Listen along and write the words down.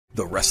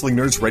The Wrestling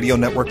Nerds Radio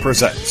Network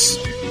presents.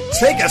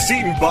 Take a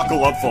seat and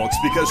buckle up, folks,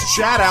 because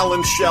Chad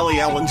Allen, Shelly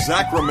Allen,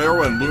 Zach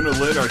Romero, and Luna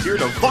Lynn are here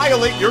to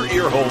violate your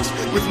ear holes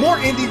with more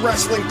indie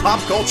wrestling, pop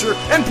culture,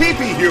 and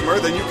pee-pee humor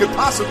than you could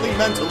possibly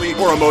mentally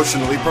or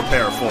emotionally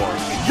prepare for.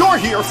 You're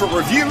here for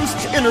reviews,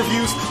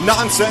 interviews,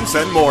 nonsense,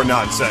 and more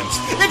nonsense.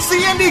 It's the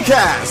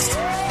IndieCast!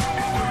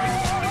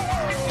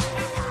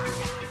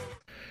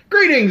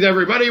 Greetings,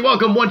 everybody.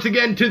 Welcome once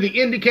again to the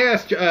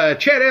IndieCast.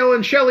 Chad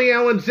Allen, Shelly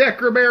Allen, Zach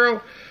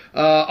Romero.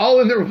 All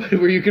in there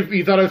where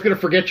you thought I was going to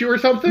forget you or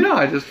something? No,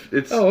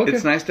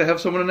 it's nice to have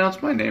someone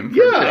announce my name.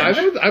 Yeah,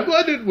 I'm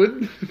glad it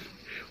would.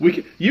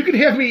 You can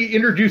have me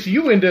introduce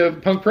you into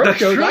Punk Pro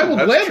shows. True. I will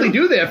gladly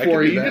do that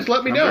for you. You just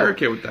let me know. I'm very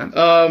okay with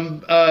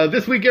that.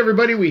 This week,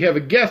 everybody, we have a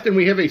guest and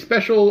we have a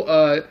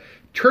special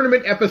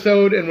tournament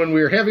episode. And when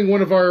we're having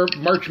one of our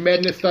March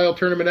Madness style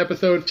tournament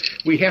episodes,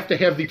 we have to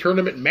have the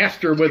tournament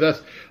master with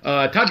us.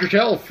 Todd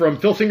Drattel from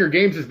Phil Singer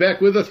Games is back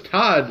with us.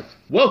 Todd,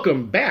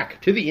 welcome back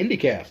to the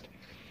IndieCast.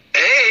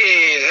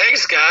 Hey,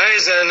 thanks,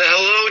 guys, and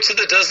hello to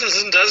the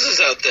dozens and dozens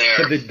out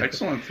there.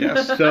 Excellent,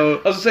 yes. So,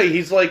 I was going to say,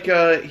 he's like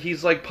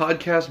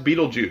podcast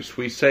Beetlejuice.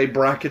 We say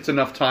brackets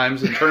enough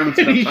times and tournaments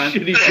enough times.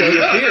 He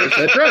appears.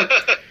 That's right.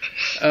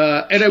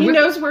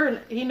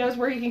 He knows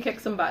where he can kick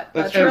some butt.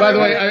 And by the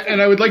way,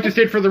 I would like to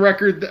state for the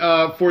record,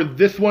 for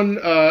this one,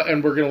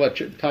 and we're going to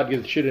let Todd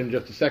get his shit in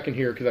just a second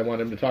here because I want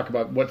him to talk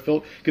about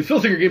because Phil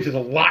Singer Games has a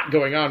lot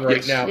going on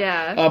right now.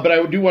 Yeah. But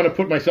I do want to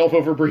put myself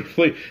over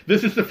briefly.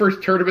 This is the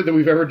first tournament that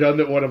we've ever done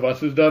that one of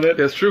us has done it.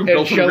 That's true.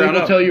 And Shelly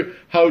will tell you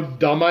how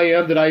dumb I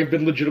am that I have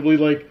been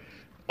legitimately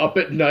up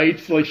at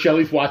nights,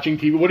 Shelly's watching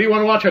TV. What do you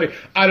want to watch, honey?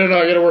 I don't know.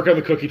 I got to work on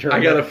the cookie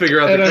tournament. I got to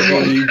figure out the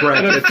cookie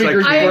brackets. And I'm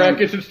figuring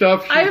brackets and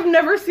stuff. I have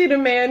never seen a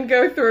man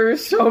go through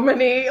so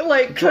many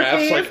drafts.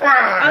 Cookies.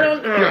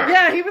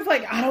 Yeah, he was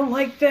like, I don't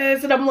like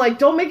this, and I'm like,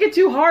 don't make it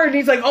too hard. And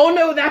he's like, oh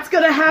no, that's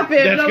gonna happen.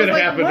 That's gonna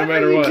happen no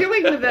matter what. What are you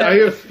doing with this? I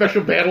have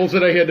special battles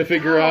that I had to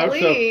figure out.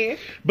 So.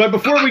 But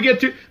before we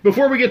get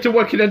to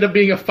what can end up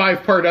being a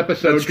 5-part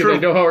episode, because I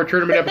know how our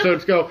tournament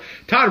episodes go,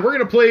 Todd, we're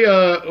gonna play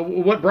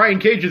what Brian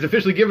Cage has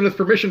officially given us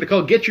permission to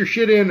call "Get Your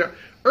Shit In"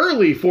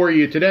 early for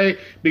you today,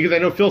 because I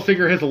know Phil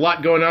Singer has a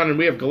lot going on, and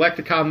we have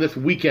Galacticon this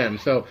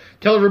weekend. So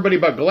tell everybody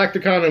about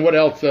Galacticon and what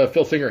else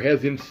Phil Singer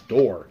has in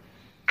store.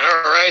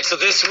 All right, so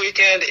this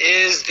weekend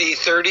is the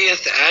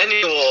 30th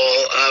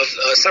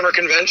annual summer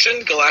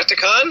convention,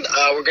 Galacticon.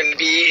 We're going to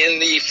be in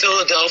the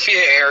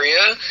Philadelphia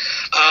area,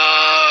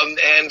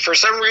 and for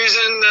some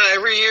reason,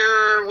 every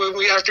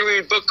year after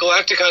we book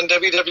Galacticon,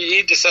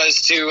 WWE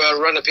decides to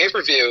run a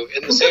pay-per-view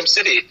in the same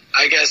city.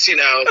 I guess,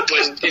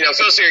 when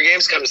Phil Singer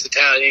Games comes to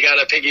town, you got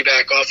to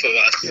piggyback off of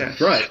us. Yeah,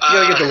 that's right. You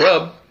got to get the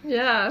rub.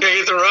 Yeah. Gotta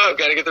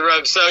get the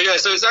rub. So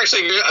it's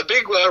actually a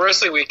big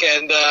wrestling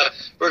weekend.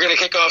 We're gonna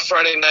kick off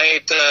Friday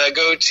night,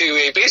 go to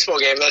a baseball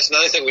game. That's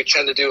another thing we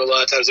tend to do a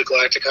lot of times at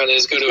Galacticon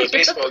is go to a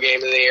baseball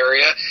game in the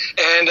area.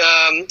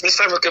 And this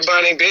time we're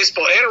combining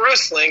baseball and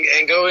wrestling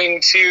and going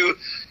to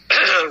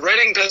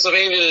Reading,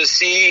 Pennsylvania to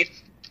see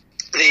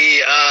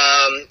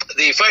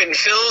the Fightin'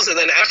 Phils, and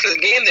then after the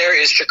game there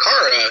is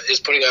Chikara is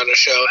putting on a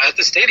show at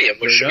the stadium,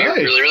 which should be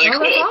really, really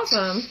cool. That's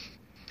awesome.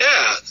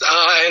 Yeah,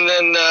 and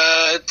then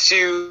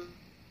to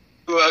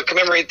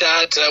commemorate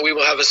that, we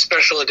will have a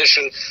special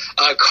edition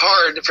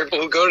card for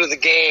people who go to the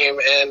game,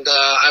 and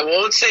I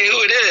won't say who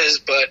it is,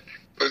 but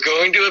we're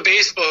going to a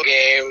baseball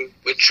game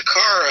with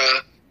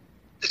Chikara.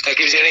 If that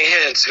gives you any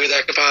hints who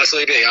that could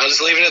possibly be, I'll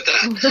just leave it at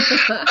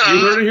that.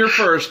 You heard it here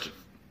first.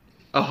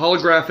 A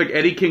holographic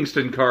Eddie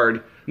Kingston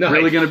card. Nice.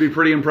 Really going to be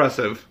pretty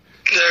impressive.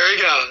 There we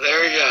go.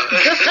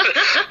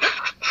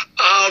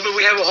 But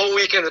we have a whole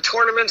weekend of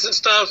tournaments and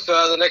stuff.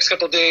 The next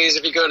couple of days,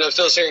 if you go to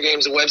Phil Singer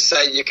Games'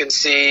 website, you can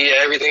see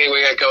everything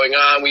we got going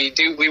on. We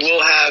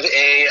will have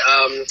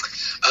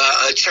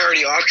a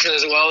charity auction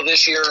as well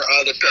this year.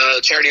 The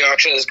charity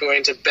auction is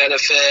going to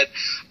benefit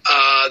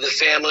the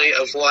family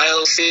of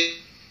Lyle C.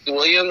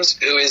 Williams,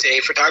 who is a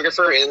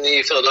photographer in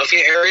the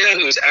Philadelphia area,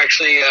 who's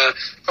actually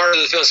part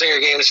of the Phil Singer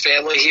Games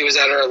family. He was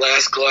at our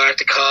last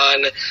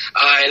Galacticon,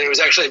 and it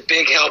was actually a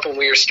big help when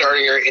we were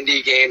starting our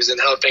indie games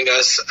and helping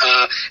us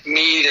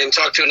meet and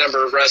talk to a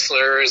number of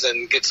wrestlers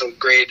and get some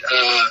great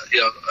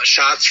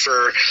shots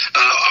for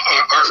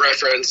art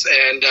reference.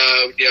 And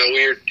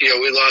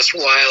we lost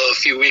Lyle a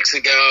few weeks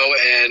ago,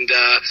 and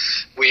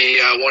we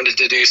wanted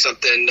to do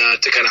something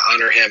to kind of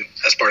honor him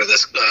as part of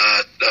this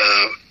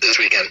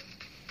weekend.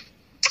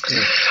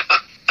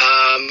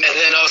 And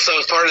then also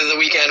as part of the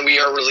weekend, we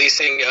are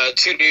releasing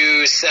 2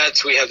 new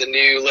sets. We have the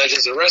new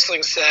Legends of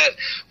Wrestling set,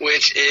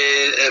 which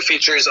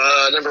features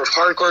a number of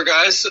hardcore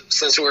guys.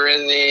 Since we're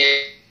in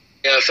the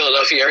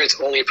Philadelphia area, it's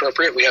only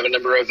appropriate. We have a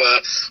number of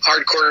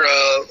hardcore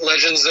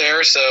legends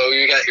there. So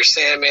you got your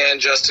Sandman,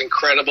 Justin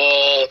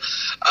Credible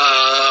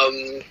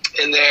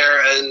in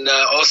there, and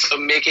also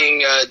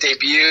making a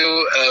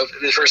debut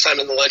the first time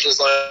in the Legends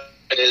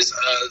line is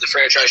the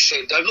franchise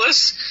Shane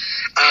Douglas.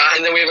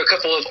 And then we have a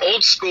couple of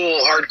old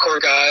school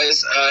hardcore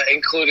guys,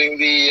 including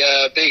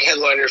the big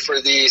headliner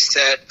for the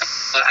set,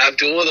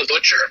 Abdullah the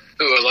Butcher,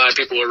 who a lot of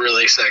people are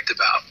really psyched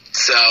about.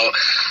 So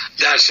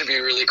that should be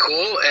really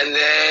cool. And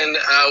then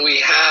we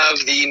have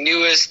the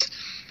newest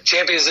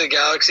Champions of the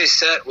Galaxy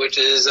set, which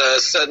is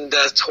Sudden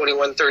Death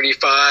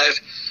 2135.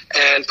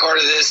 And part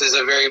of this is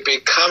a very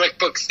big comic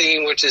book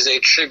theme, which is a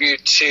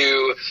tribute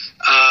to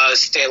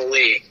Stan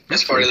Lee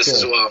as part of this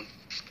as well.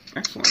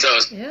 Excellent. So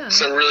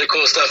some really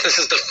cool stuff. This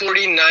is the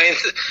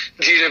 49th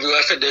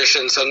GWF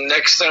edition, so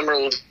next summer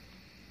will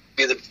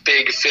be the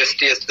big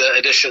 50th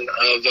edition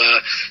of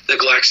the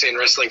Galaxian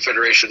Wrestling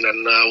Federation,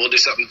 and we'll do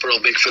something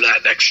real big for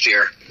that next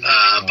year.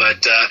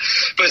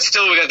 But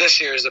still, we got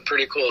this year is a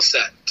pretty cool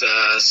set.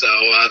 So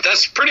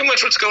that's pretty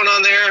much what's going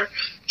on there.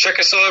 Check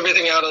us all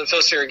everything out on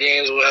Phil Singer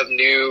Games. We'll have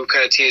new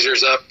kind of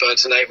teasers up.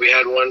 Tonight we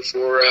had one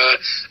for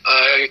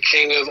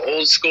King of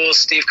Old School,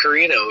 Steve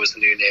Corino was the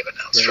new name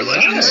announced for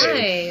Legends.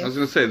 I was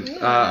going to say,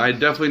 I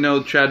definitely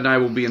know Chad and I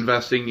will be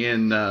investing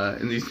in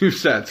these new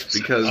sets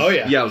because,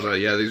 these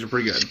are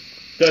pretty good.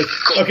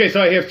 Okay,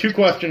 so I have two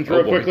questions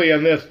real quickly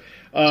on this.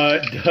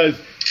 Does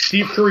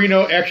Steve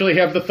Corino actually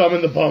have the thumb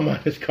and the bum on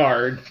his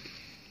card?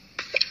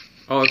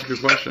 Oh, that's a good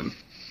question.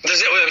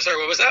 I'm sorry,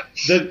 what was that?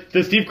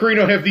 Does Steve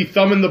Corino have the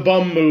thumb and the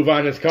bum move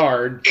on his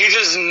card? He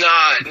does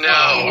not.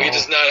 No, he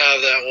does not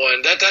have that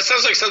one. That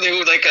sounds like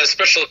something like a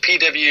special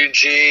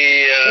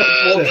PWG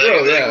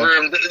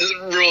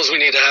rules we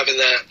need to have in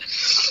that.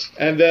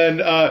 And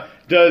then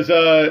does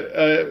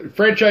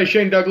franchise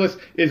Shane Douglas,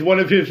 is one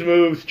of his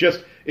moves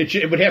just,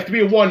 it would have to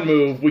be a one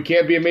move, we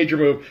can't be a major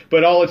move,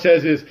 but all it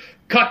says is,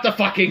 cut the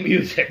fucking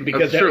music,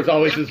 because that was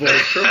always his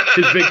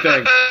big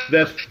thing.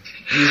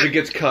 Music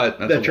gets cut.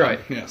 That's right.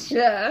 Yes.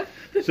 Yeah.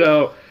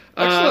 So,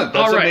 excellent.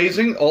 That's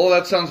amazing. All of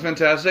that sounds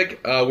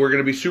fantastic. We're going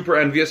to be super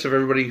envious of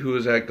everybody who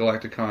is at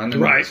Galacticon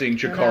and seeing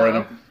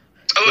Chikara.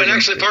 Oh, and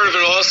actually part of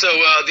it also,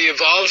 the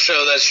Evolve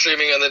show that's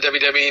streaming on the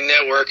WWE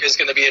Network is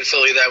going to be in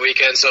Philly that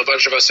weekend, so a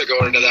bunch of us are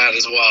going to that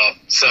as well.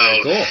 So,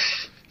 cool.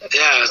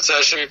 Yeah, so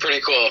it should be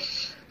pretty cool.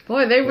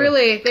 Boy, they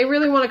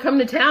really want to come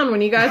to town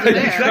when you guys are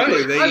there.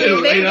 Exactly. They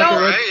don't. They have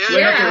the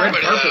red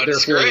carpet there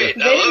for you. They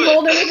didn't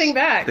hold anything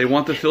back. They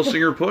want the Phil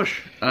Singer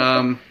push.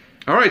 All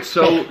right,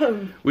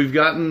 so we've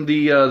gotten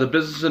the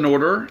business in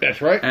order.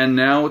 That's right. And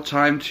now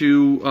time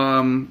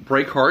to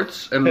break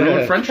hearts and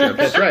ruin friendships.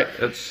 That's right.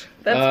 That's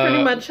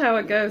pretty much how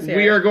it goes here.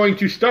 We are going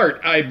to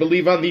start, I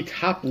believe, on the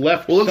top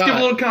left side. Well, let's give a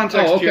little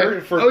context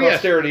here for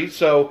posterity. Yes.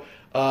 So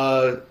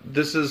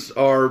this is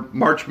our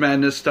March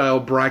Madness style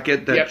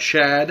bracket that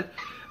Chad,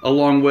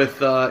 along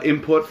with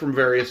input from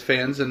various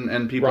fans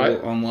and people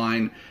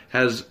online,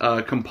 has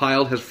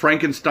compiled, has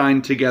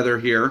Frankenstein together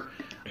here.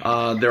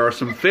 There are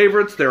some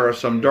favorites. There are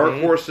some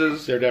dark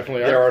horses. There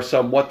definitely are. There are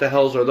some what the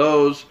hells are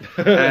those.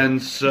 And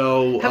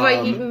so... Have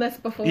I eaten this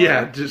before?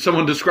 Yeah,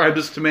 someone described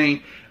this to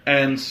me.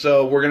 And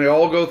so we're going to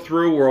all go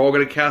through. We're all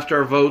going to cast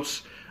our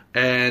votes.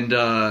 And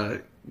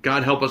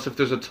God help us if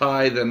there's a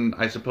tie, then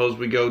I suppose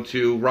we go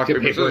to rock,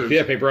 paper, scissors.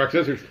 Yeah, paper, rock,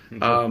 scissors.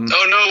 Oh,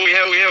 no, we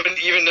have an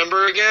even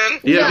number again?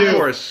 Yeah, of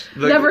course.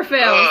 Never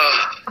fails.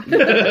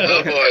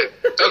 Oh,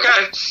 boy.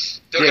 Okay.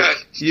 Yeah,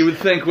 you would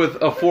think with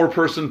a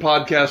 4-person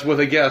podcast with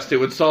a guest, it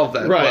would solve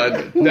that.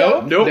 Right. But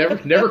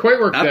nope. Never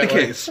quite worked Not that the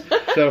way. case.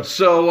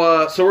 So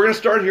we're going to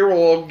start here. We'll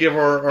all give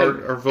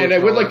our votes. And I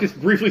would like to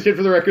briefly state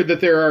for the record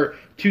that there are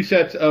 2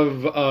 sets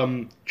of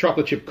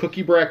chocolate chip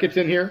cookie brackets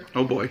in here.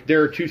 Oh, boy.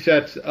 There are 2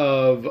 sets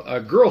of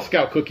Girl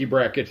Scout cookie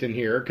brackets in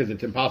here, because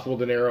it's impossible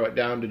to narrow it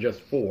down to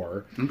just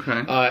 4.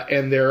 Okay.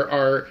 And there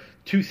are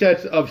 2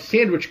 sets of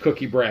sandwich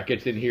cookie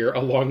brackets in here,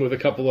 along with a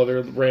couple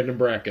other random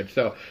brackets.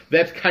 So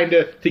that's kind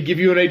of to give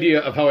you an idea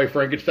of how I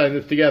Frankenstein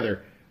this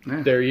together.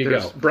 Yeah, there you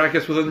go.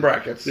 Brackets within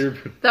brackets.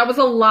 That was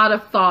a lot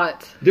of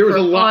thought. There was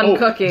a lot on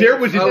cooking. There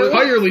was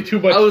entirely too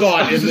much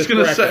thought in this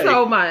bracket. Say,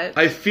 so much.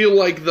 I feel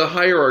like the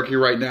hierarchy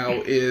right now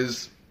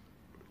is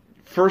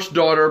first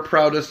daughter,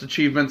 proudest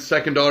achievement,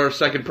 second daughter,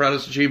 second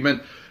proudest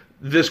achievement,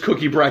 this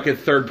cookie bracket,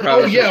 third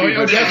proudest achievement.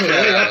 Oh,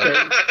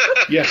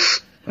 definitely. Yeah.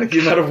 Like the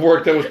amount of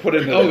work that was put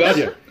into this.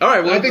 Gotcha. All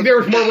right, well, I think there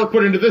was more work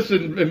put into this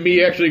than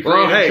me actually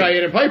creating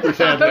Cheyenne and Piper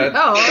sandwich.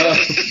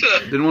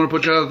 Didn't want to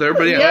put you out there,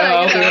 but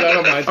I'll do it. I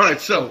don't mind. All right,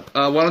 so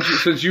why don't you,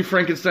 since you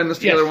Frankenstein this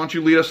together, why don't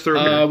you lead us through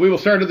here? We will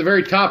start at the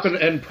very top,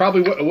 and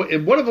probably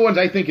one of the ones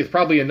I think is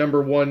probably a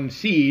number 1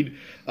 seed,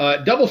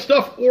 double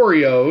stuffed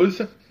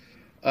Oreos,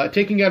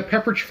 taking on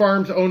Pepperidge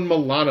Farm's own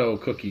Milano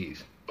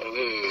cookies.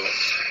 Ooh.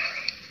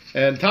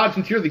 And Todd,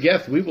 since you're the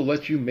guest, we will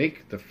let you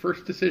make the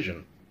first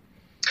decision.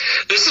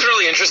 This is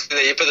really interesting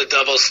that you put the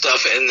double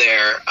stuff in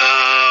there.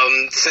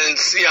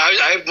 Since,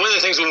 one of the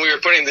things when we were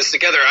putting this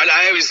together,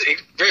 I was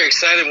very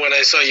excited when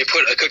I saw you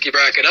put a cookie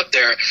bracket up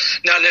there,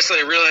 not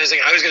necessarily realizing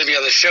I was going to be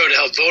on the show to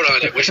help vote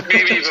on it, which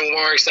made me even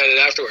more excited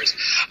afterwards.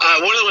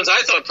 One of the ones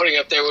I thought putting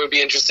up there would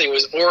be interesting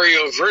was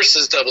Oreo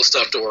versus double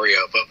stuffed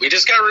Oreo, but we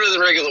just got rid of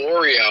the regular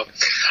Oreo.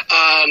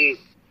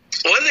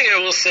 One thing I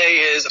will say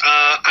is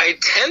I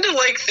tend to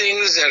like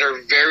things that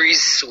are very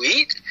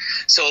sweet.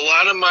 So a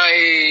lot of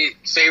my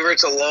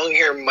favorites along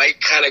here might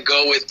kind of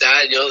go with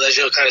that, as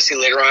you'll kind of see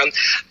later on.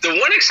 The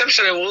one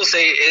exception I will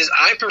say is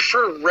I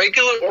prefer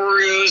regular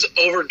Oreos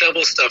over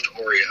double stuffed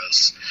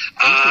Oreos.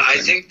 I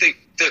think the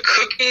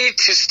cookie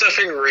to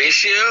stuffing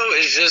ratio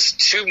is just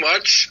too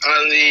much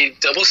on the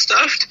double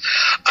stuffed.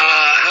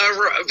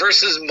 However,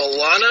 versus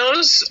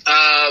Milano's,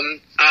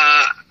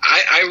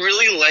 I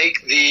really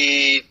like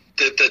the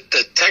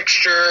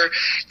texture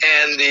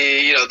and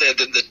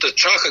the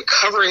chocolate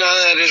covering on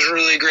that is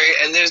really great.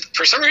 And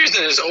for some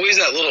reason there's always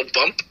that little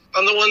bump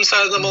on the one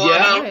side of the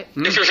Milano. Yeah.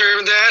 If you're familiar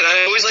with that,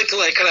 I always like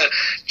to kind of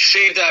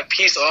shave that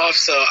piece off.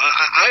 So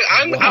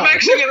I'm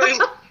actually going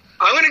to.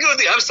 I'm going to go with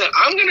the upset.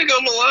 I'm going to go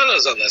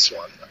Milano's on this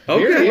one.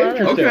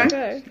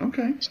 Okay.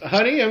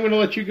 Honey, I'm going to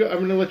let you go. I'm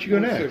going to let you go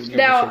next.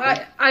 Now,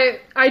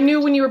 I knew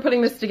when you were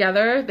putting this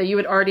together that you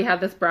had already had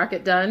this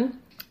bracket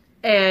done,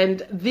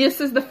 and this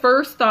is the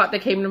first thought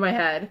that came to my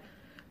head.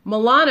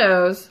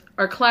 Milano's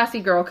are classy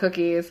girl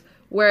cookies,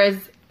 whereas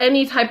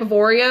any type of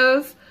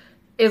Oreos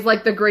is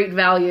like the great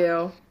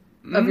value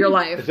of your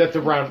life. Is that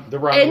the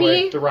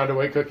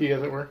roundaway cookie,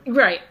 as it were?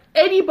 Right.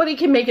 Anybody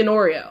can make an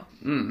Oreo.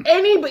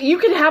 Anybody, you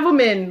can have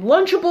them in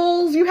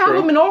Lunchables. You have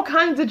them in all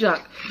kinds of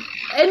junk.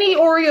 Any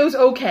Oreo's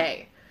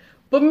okay.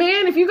 But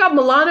man, if you got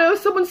Milano,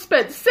 someone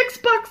spent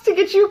 $6 to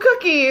get you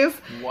cookies.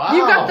 Wow.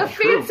 You got the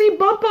fancy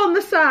bump on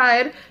the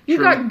side. You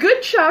got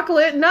good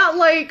chocolate, not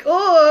like,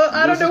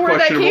 I don't know where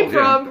that came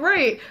from.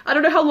 Right. I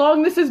don't know how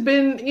long this has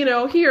been,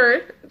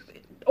 here.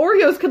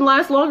 Oreos can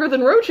last longer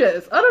than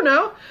Roaches. I don't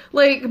know.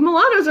 Like,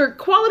 Milano's are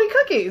quality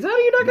cookies. How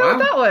do you not go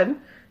with that one?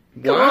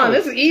 Come on,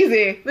 this is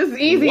easy. This is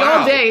easy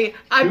all day.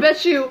 I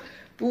bet you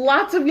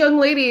lots of young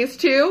ladies,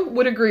 too,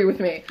 would agree with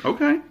me.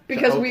 Okay.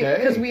 Because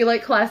we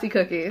like classy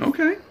cookies.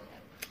 Okay.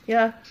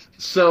 Yeah.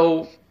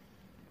 So,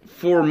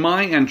 for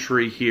my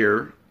entry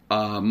here,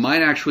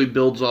 mine actually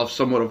builds off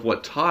somewhat of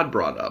what Todd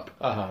brought up.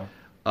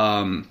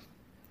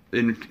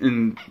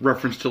 In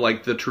reference to,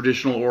 like, the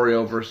traditional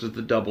Oreo versus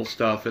the double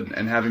stuff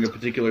and having a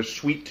particular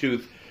sweet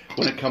tooth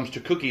when it comes to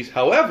cookies.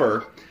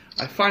 However,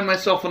 I find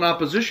myself in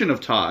opposition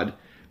of Todd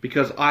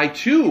because I,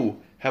 too,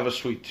 have a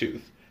sweet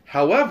tooth.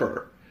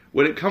 However,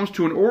 when it comes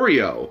to an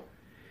Oreo,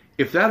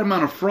 if that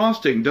amount of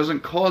frosting doesn't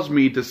cause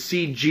me to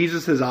see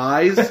Jesus'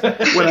 eyes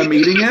when I'm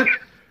eating it,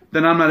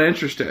 then I'm not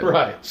interested.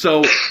 Right.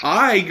 So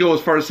I go as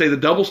far as say the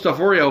double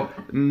stuffed Oreo,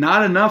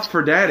 not enough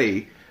for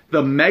Daddy.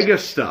 The mega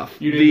stuff.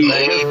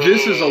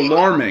 This is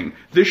alarming.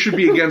 This should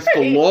be against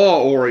the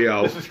law,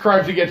 Oreo. This is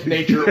crimes against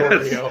nature,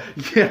 Oreo.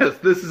 Yes,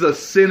 this is a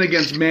sin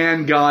against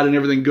man, God, and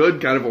everything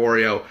good kind of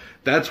Oreo.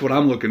 That's what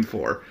I'm looking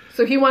for.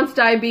 So he wants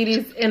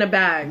diabetes in a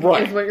bag,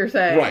 is what you're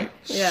saying. Right.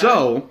 Yeah.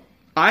 So,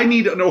 I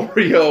need an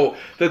Oreo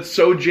that's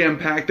so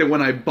jam-packed that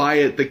when I buy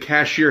it, the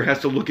cashier has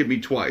to look at me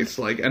twice,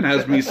 and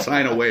has me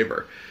sign a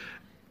waiver.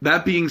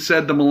 That being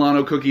said, the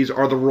Milano cookies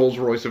are the Rolls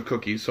Royce of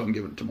cookies, so I'm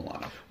giving it to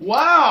Milano.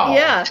 Wow!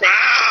 Yeah.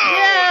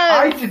 Yes.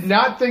 I did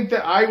not think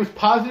that. I was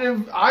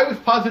positive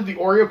the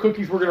Oreo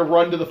cookies were going to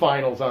run to the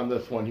finals on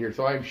this one here,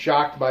 so I'm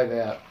shocked by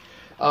that.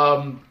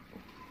 I'm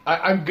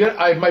good.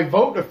 My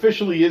vote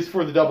officially is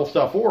for the double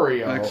stuffed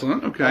Oreo.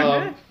 Excellent.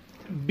 Okay.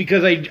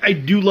 Because I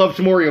do love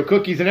some Oreo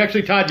cookies, and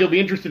actually, Todd, you'll be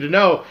interested to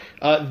know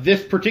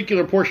this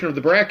particular portion of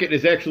the bracket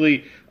is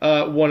actually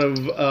one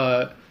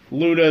of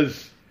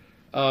Luna's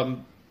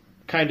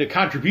kind of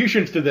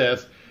contributions to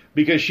this,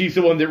 because she's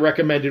the one that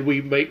recommended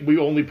we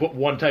only put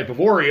one type of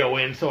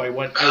Oreo in, so I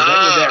went with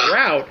that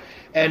route,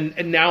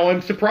 and now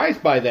I'm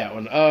surprised by that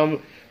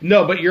one.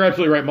 No, but you're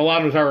absolutely right.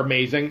 Milano's are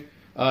amazing.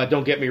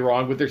 Don't get me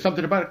wrong, but there's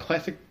something about a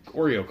classic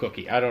Oreo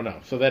cookie. I don't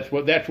know. So that's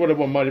what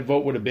my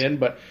vote would have been.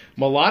 But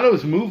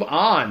Milano's move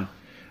on.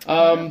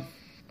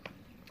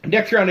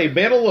 Next round, a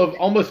battle of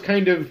almost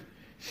kind of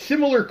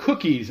similar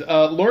cookies.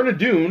 Lorna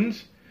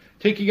Doones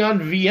taking on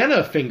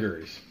Vienna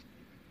Fingers.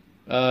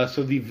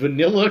 So the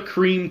vanilla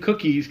cream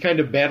cookies kind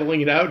of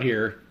battling it out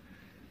here.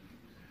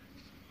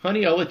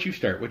 Honey, I'll let you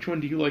start. Which one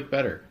do you like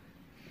better?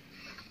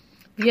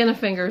 Vienna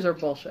Fingers are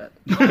bullshit.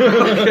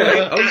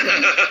 Okay.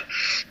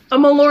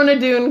 I'm a Lorna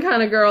Doone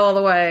kind of girl all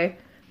the way.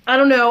 I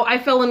don't know. I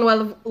fell in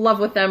love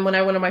with them when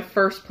I went on my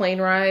first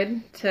plane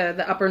ride to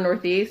the upper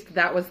Northeast.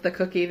 That was the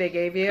cookie they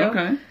gave you.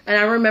 Okay. And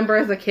I remember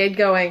as a kid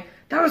going,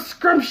 that was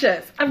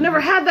scrumptious. I've never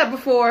had that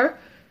before.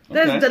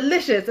 That's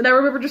delicious. And I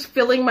remember just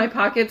filling my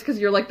pockets because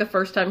you're like the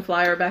first time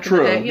flyer back in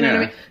the day. You know what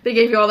I mean? They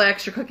gave you all the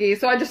extra cookies.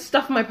 So I just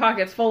stuffed my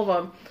pockets full of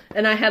them.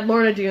 And I had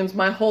Lorna Doones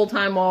my whole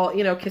time while,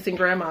 kissing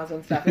grandmas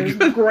and stuff. It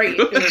was great.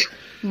 It was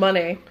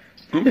money.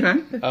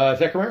 Okay.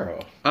 Zach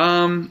Romero.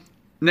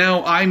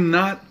 Now, I'm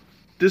not...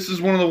 This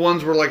is one of the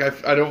ones where, I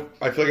feel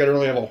like I don't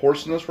really have a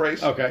horse in this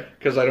race. Okay.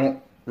 Because I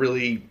don't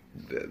really...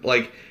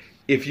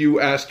 If you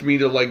asked me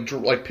to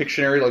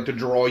Pictionary, to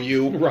draw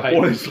you, right.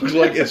 What it looks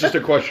like, it's just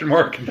a question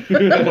mark,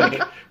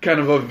 kind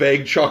of a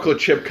vague chocolate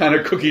chip kind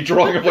of cookie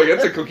drawing. I'm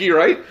that's a cookie,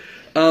 right?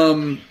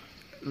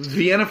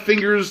 Vienna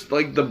Fingers,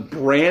 the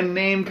brand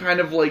name,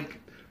 kind of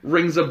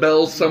rings a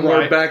bell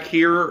somewhere back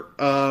here.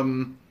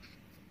 But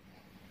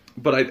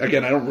I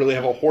don't really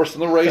have a horse in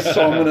the race,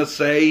 so I'm going to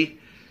say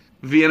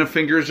Vienna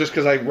Fingers just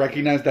because I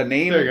recognize that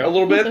name a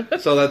little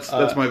bit. So that's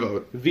my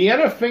vote.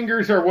 Vienna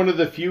Fingers are one of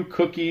the few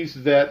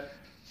cookies that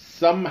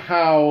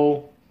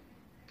somehow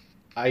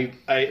I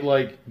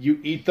like. You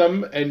eat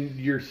them and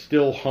you're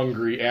still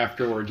hungry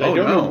afterwards. I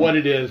don't know what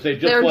it is. They're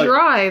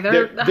dry.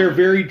 They're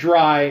very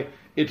dry.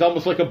 It's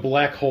almost like a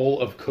black hole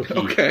of cookie.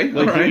 Okay,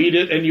 like you eat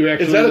it and you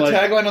actually. Is that a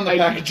tagline on the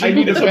packaging? I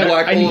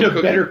need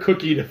a better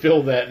cookie to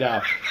fill that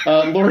now.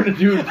 Lorna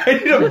Doone. I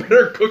need a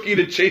better cookie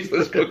to chase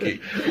this cookie.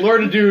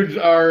 Lorna Doones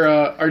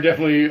are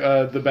definitely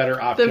the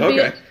better option.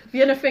 The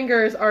Vienna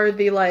Fingers are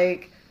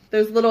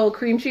those little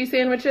cream cheese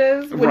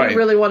sandwiches when you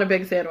really want a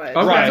big sandwich.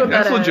 Okay,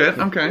 that's legit.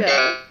 Okay,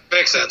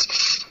 makes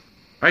sense.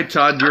 All right,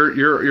 Todd,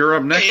 you're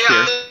up next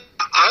here.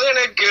 I'm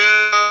gonna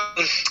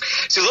go.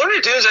 See,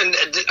 Lorna Doones,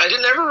 I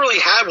didn't ever really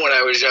have when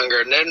I was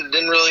younger.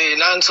 Didn't really,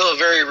 not until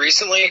very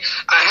recently.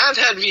 I have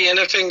had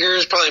Vienna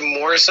Fingers, probably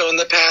more so in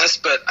the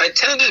past, but I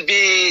tended to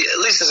be, at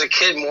least as a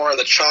kid, more on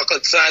the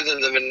chocolate side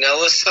than the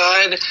vanilla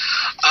side.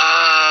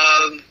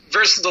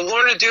 Versus the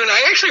Lorna Doone,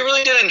 I actually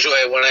really did enjoy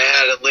it when I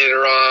had it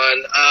later on.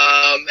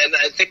 And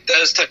I think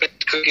those type of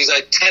cookies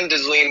I tend to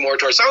lean more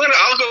towards. So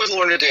I'll go with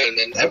Lorna Doone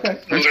and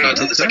moving on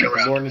to the second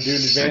round. Lorna Doone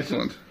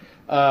advancing.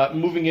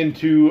 Moving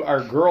into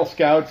our Girl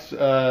Scouts,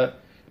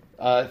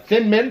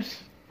 Thin Mints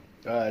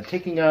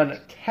taking on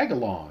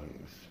Tagalongs.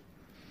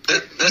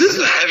 This is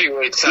the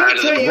heavyweight side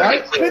of the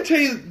bracket. Can I tell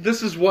you,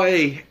 this is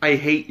why I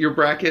hate your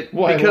bracket?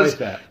 Why? Because why is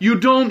that? you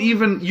don't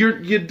even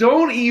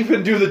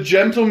do the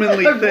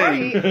gentlemanly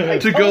thing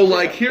to go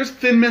like, here's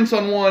Thin Mints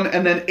on one,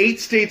 and then 8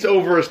 states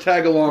over is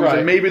Tagalongs,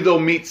 and maybe they'll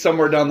meet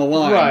somewhere down the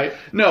line. Right.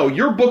 No,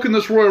 you're booking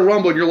this Royal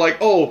Rumble, and you're like,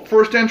 oh,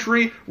 first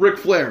entry, Ric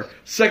Flair.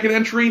 Second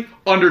entry,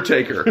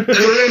 Undertaker. Third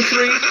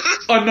entry,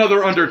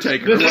 another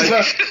Undertaker.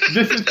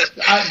 This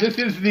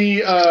is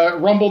the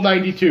Rumble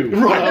 92.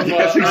 Right.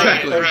 Yes,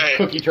 exactly.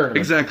 Cookie tournament.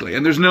 Exactly.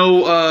 And there's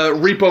no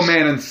Repo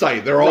Man in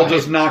sight. They're all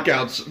just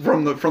knockouts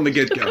from the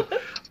get-go.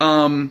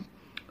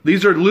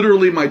 These are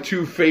literally my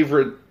 2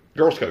 favorite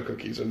Girl Scout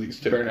cookies are these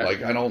 2.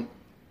 Like I don't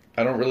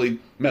really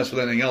mess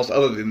with anything else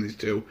other than these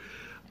 2.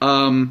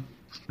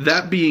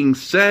 That being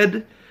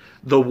said,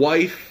 the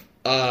wife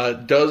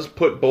does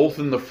put both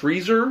in the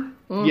freezer.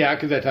 Yeah,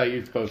 because that's how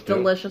you're supposed to.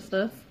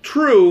 Deliciousness.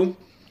 True,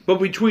 but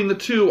between the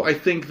 2, I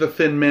think the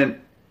Thin Mint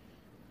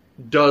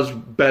does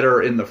better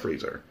in the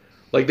freezer.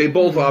 Like, they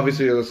both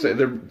obviously are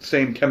the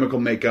same chemical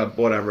makeup,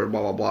 whatever,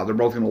 blah, blah, blah. They're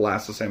both going to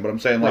last the same. But I'm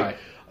saying, like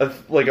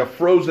a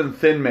frozen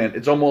Thin Mint,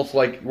 it's almost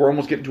like we're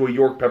almost getting to a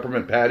York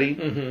peppermint patty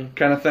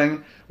kind of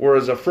thing.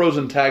 Whereas a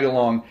frozen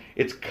Tagalong,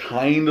 it's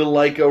kind of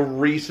like a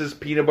Reese's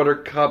peanut butter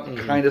cup,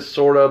 kind of,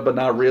 sort of, but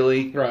not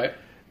really. Right.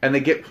 And they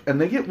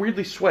get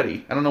weirdly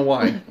sweaty. I don't know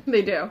why.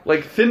 They do.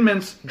 Like, Thin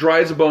Mints,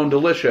 dry as a bone,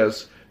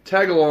 delicious.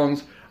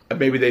 Tagalongs,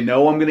 maybe they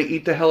know I'm going to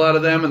eat the hell out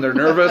of them and they're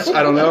nervous.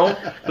 I don't know.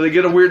 But they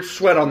get a weird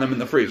sweat on them in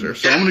the freezer.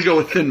 So I'm going to go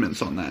with Thin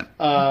Mints on that.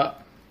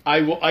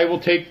 I will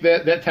take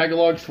that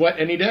Tagalong sweat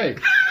any day.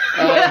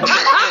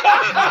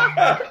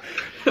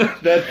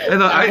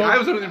 I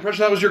was under the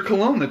impression that was your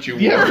cologne that you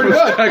wore. Yeah, pretty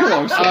much.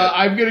 Tagalong sweat.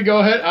 I'm going to go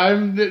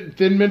ahead.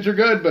 Thin Mints are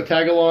good, but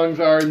Tagalongs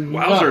are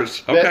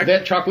wowzers. Okay.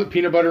 That chocolate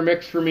peanut butter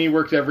mix for me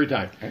works every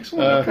time.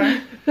 Excellent.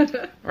 Okay. All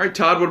right,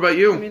 Todd, what about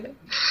you?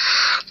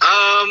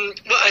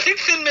 Well, I think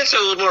Thin Mints are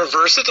a little more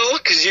versatile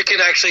because you can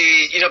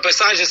actually,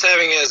 besides just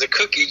having it as a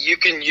cookie, you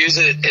can use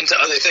it into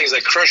other things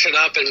like crush it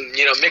up and,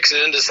 mix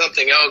it into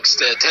something else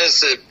that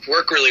tends to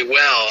work really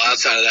well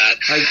outside of that.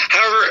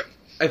 However,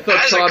 I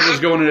thought Todd was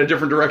going in a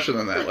different direction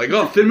than that. Like,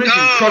 oh, Thin Mints,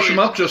 you crush them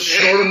up, just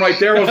snort them right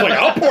there. I was like,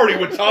 I'll party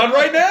with Todd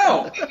right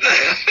now.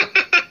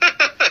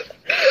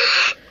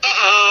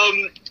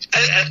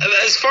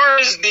 As far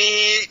as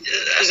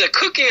a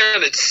cookie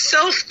on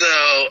itself,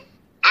 though,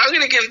 I'm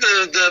going to give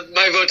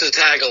my vote to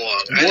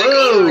Tagalong. I think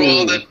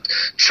overall the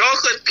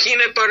chocolate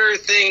peanut butter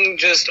thing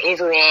just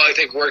overall I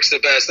think works the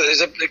best.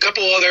 There's a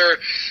couple other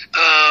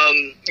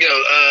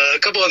a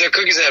couple other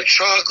cookies that have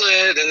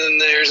chocolate, and then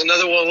there's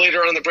another one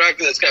later on in the bracket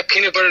that's got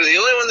peanut butter. The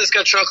only one that's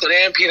got chocolate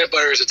and peanut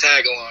butter is a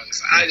Tagalong.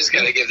 So I just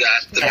got to give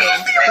that. That's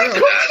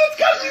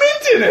got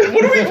mint in it.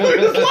 What are we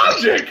doing with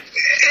logic?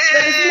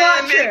 That is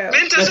not true.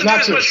 Mint doesn't do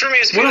as much for me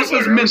as peanut butter.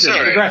 What else was mint in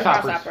it? The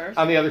grasshoppers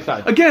on the other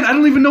side. Again, I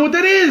don't even know what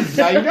that is.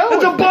 Now you know.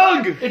 That's a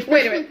bug.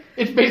 Wait a minute.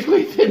 It's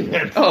basically Thin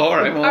Mints. Oh, all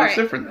right. Well, it's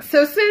different.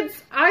 So since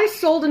I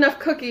sold enough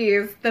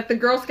cookies that the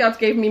Girl Scouts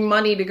gave me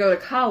money to go to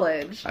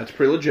college. That's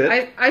pretty legit.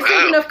 I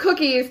sold enough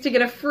cookies to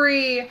get a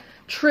free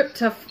trip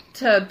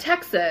to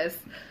Texas.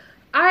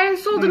 I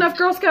sold enough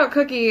Girl Scout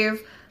cookies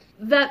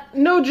that,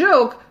 no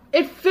joke,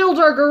 it filled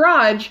our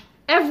garage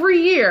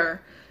every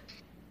year.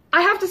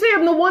 I have to say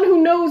I'm the one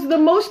who knows the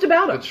most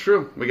about them. That's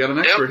true. We got an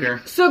expert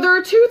here. So there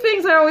are 2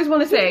 things I always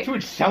want to say. Too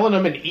much selling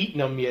them and eating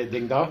them, you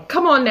ding dong.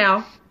 Come on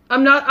now.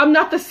 I'm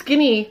not the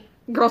skinny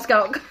Girl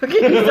Scout cookie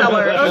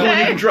seller, okay?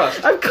 You can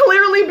trust. I've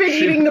clearly been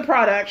eating the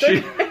product.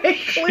 She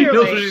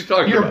knows what she's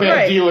talking You're about. You're a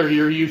bad dealer.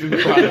 You're using the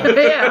product.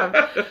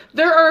 Yeah.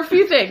 There are a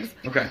few things.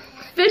 Okay.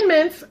 Thin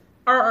Mints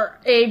are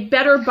a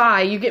better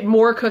buy. You get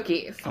more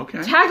cookies. Okay.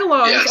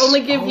 Tagalongs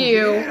only give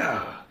you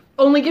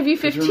only give you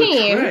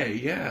 15. Tray,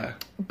 yeah.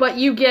 But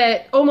you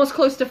get almost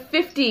close to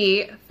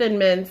 50 Thin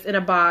Mints in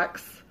a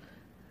box.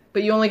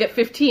 But you only get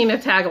 15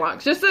 of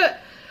Tagalongs.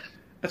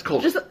 That's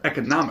called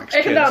economics.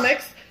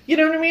 Economics. Kids. You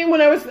know what I mean?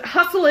 When I was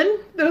hustling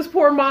those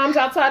poor moms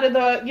outside of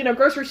the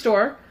grocery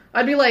store,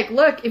 I'd be like,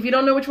 look, if you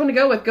don't know which one to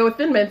go with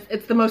Thin Mints.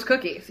 It's the most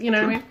cookies. You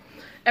know what I mean?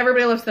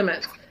 Everybody loves Thin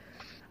Mints.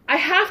 I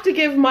have to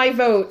give my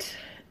vote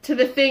to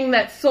the thing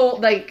that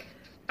sold, like,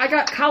 I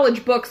got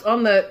college books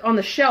on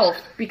the shelf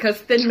because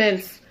Thin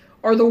Mints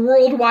are the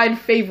worldwide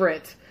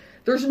favorite.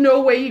 There's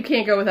no way you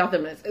can't go without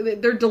Thin Mints.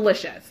 They're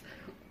delicious.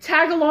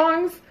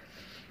 Tagalongs,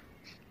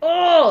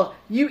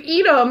 you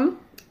eat them,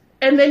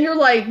 and then you're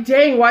like,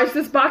 dang, why does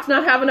this box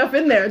not have enough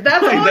in there?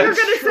 That's all you're going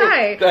to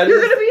say.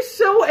 You're going to be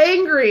so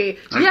angry.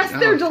 Yes,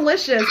 they're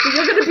delicious, but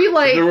you're going to be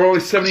like... There were only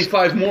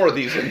 75 more of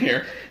these in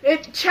here.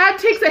 Chad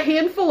takes a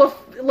handful of,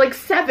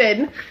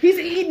 7. He's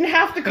eaten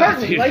half the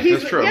carton.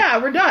 That's true.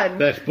 Yeah, we're done.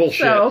 That's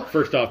bullshit,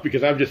 first off,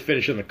 because I'm just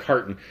finishing the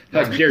carton.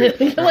 How dare you?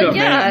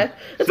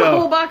 It's a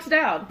whole box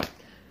down.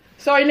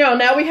 So I know,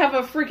 now we have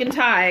a freaking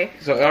tie.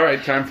 So, all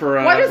right, time for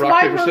rock,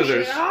 paper,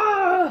 scissors.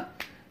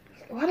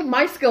 Why do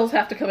my skills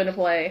have to come into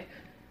play?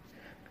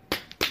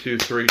 2,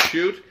 3,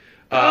 shoot.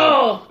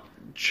 Oh!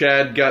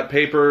 Chad got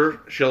paper,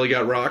 Shelly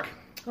got rock.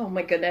 Oh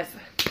my goodness.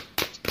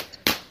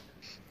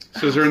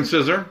 Scissor and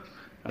scissor.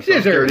 That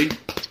Scissor. Dirty.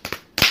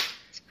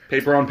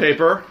 Paper on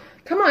paper.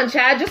 Come on,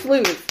 Chad, just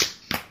lose.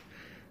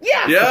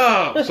 Yes!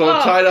 Yeah! So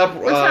tied up.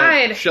 We're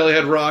tied. Shelly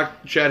had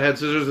rock, Chad had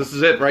scissors. This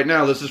is it right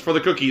now. This is for the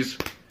cookies.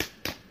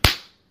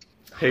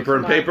 Paper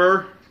and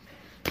paper.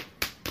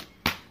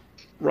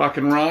 Rock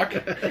and rock.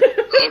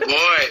 Oh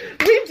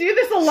boy. We do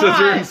this a lot.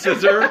 Scissor and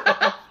scissor.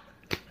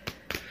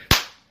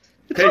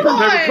 Paper and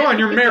paper. Come on,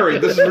 you're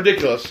married. This is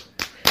ridiculous.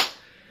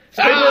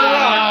 Paper and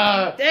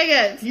rock. Dang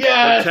it.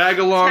 Yes.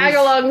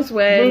 Tagalongs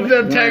win. Move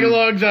them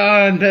Tagalongs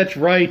on. That's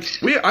right.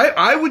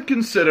 I would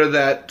consider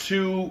that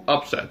 2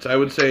 upsets. I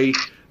would say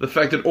the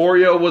fact that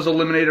Oreo was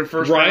eliminated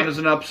first round is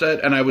an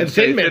upset, and I would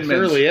say Thin Mints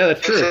early. Yeah,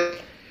 that's true.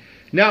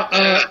 Now,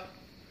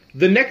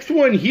 the next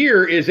one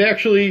here is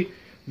actually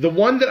the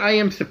one that I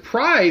am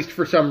surprised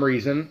for some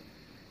reason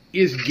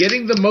is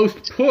getting the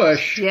most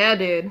push. Yeah,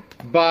 dude.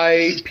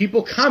 By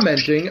people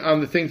commenting on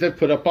the things I've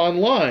put up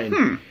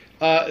online.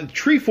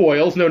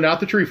 Trefoils, no, not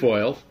the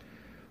trefoils,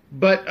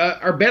 but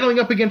are battling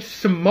up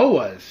against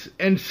Samoas.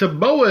 And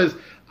Samoas,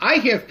 I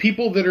have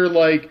people that are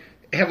like,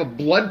 have a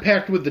blood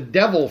pact with the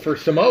devil for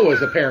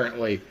Samoas,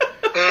 apparently.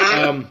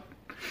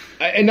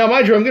 And now,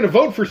 mind you, I'm going to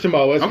vote for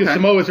Samoas, because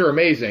Samoas are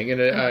amazing, and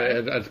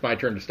it's my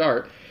turn to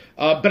start.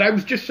 But I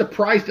was just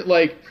surprised at,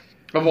 like...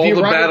 Of all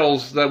the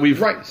battles that we've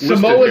listed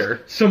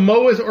here.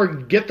 Samoas or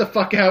get the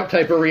fuck out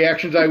type of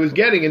reactions I was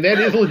getting. And that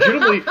is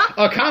legitimately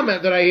a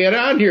comment that I had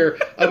on here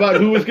about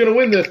who was going to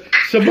win this.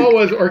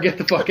 Samoas or get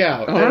the fuck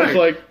out. And it's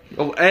like...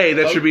 Well,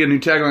 that should be a new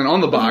tagline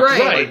on the box.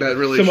 Right. Like, that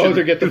really Samoas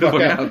or get the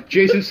fuck out.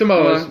 Jason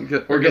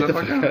Samoas or get the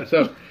fuck out.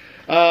 So,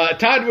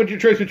 Todd, what's your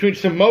choice between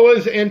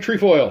Samoas and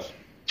trefoils?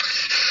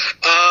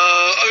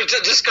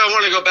 Just I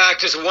want to go back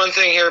just one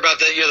thing here about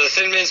the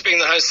Thin Mints being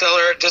the high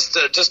seller. Just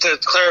to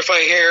clarify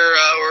here,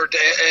 or to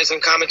add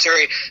some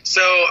commentary.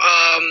 So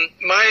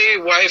my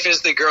wife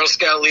is the Girl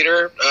Scout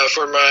leader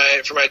for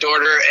my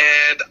daughter,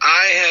 and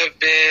I have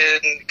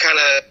been kind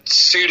of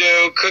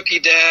pseudo cookie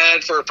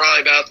dad for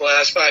probably about the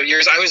last 5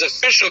 years. I was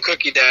official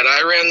cookie dad.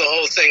 I ran the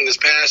whole thing this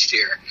past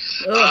year.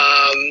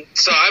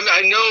 So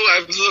I know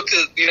I've looked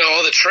at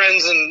all the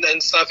trends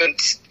and stuff, and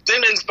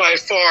Thin Mints by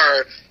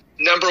far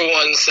number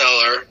 1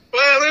 seller.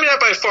 Well, maybe not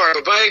by far,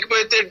 but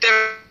they're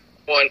definitely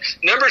one.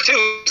 Number 2,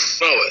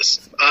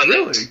 Samoas.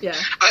 Really? Yeah.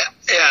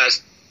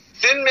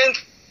 Thin Mint.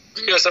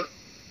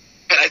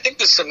 I think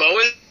the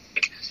Samoas.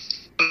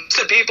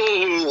 The people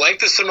who like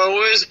the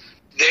Samoas,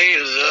 they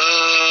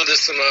love the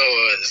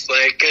Samoas.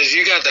 Like, because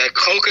you got that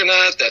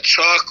coconut, that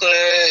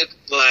chocolate,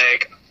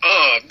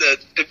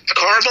 the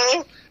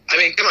caramel. I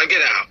mean, come on,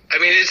 get out. I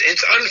mean,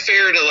 it's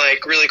unfair to,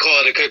 really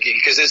call it a cookie,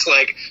 because it's,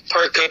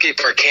 part cookie,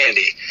 part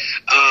candy.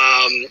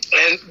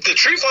 And the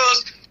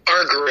trefoils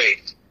are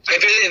great.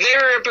 If they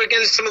were up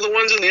against some of the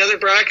ones in the other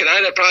bracket,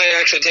 I'd probably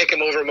actually take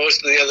them over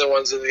most of the other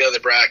ones in the other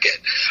bracket.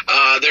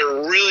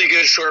 They're really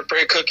good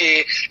shortbread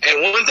cookie.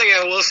 And one thing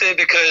I will say,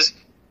 because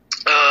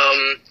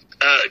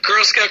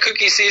Girl Scout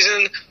cookie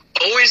season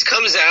always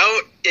comes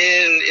out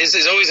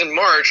is always in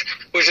March,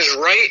 which is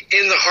right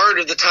in the heart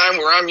of the time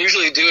where I'm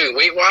usually doing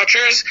Weight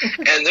Watchers,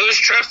 and those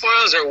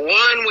trefoils are 1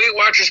 Weight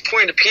Watchers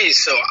point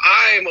apiece, so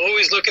I'm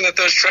always looking at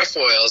those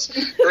trefoils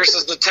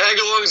versus the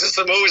tagalongs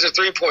and Samoas are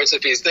 3 points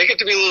apiece. They get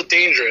to be a little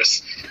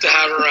dangerous to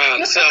have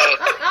around. So,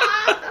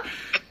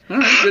 all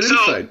right, good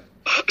insight.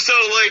 So,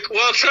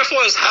 while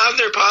trefoils have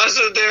their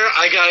positive there,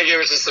 I gotta give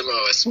it to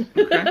Samoas.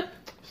 Okay.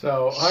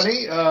 So,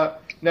 honey,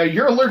 now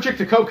you're allergic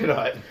to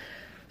coconut.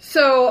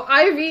 So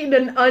I've eaten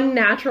an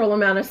unnatural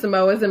amount of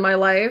Samoas in my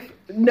life.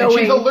 And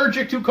she's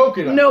allergic to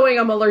coconut. Knowing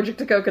I'm allergic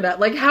to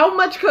coconut. Like, how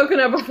much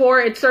coconut before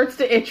it starts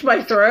to itch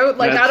my throat?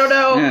 Like, I don't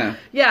know.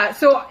 Yeah,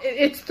 so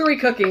it's 3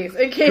 cookies.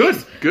 In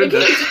case, Good.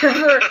 In case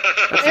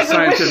That's a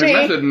scientific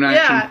method in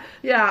action.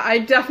 Yeah, I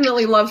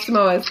definitely love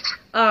Samoas.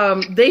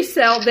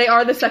 They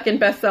are the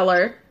second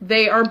bestseller.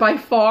 They are by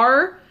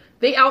far,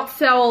 they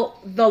outsell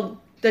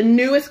the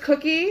newest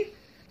cookie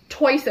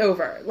twice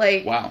over.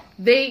 Like, wow.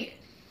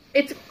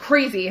 It's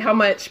crazy how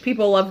much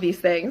people love these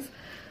things.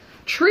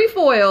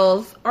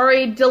 Trefoils are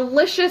a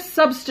delicious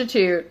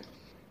substitute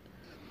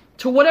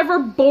to whatever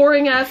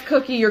boring ass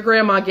cookie your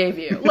grandma gave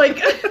you. Like,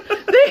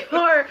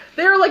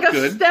 they're like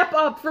a step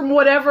up from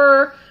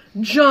whatever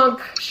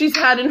junk she's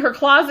had in her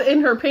closet,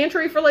 in her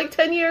pantry for like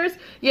 10 years.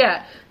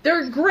 Yeah,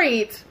 they're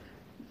great.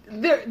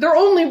 They're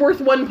only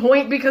worth 1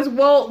 point because,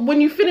 well,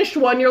 when you finished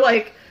one, you're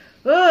like,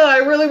 I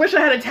really wish I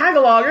had a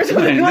tag-along or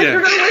something. Like,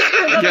 you're going to wish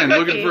for another cookie.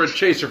 Looking for a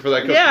chaser for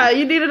that cookie. Yeah,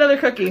 you need another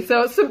cookie.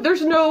 So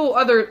there's no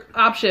other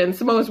option.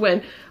 Samoas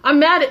win. I'm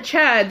mad at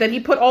Chad that he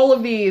put all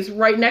of these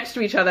right next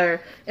to each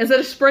other instead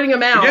of spreading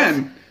them out.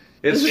 Again,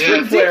 it's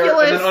Ric Flair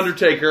and then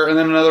Undertaker and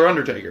then another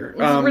Undertaker.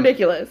 It's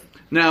ridiculous.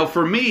 Now,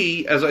 for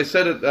me, as I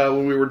said it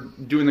when we were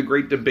doing the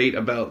great debate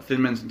about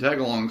Thin Mints and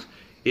Tagalongs,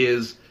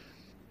 is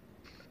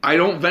I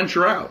don't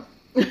venture out.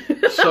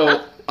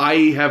 So I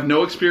have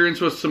no experience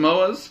with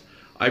Samoas.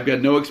 I've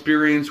got no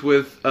experience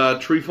with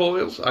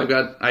trefoils.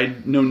 I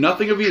know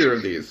nothing of either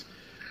of these.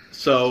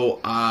 So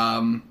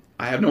I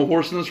have no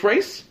horse in this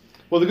race.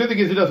 Well, the good thing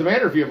is it doesn't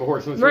matter if you have a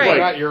horse in this race or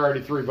not. You're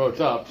already 3 votes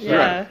up. So.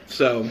 Yeah. Right.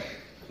 So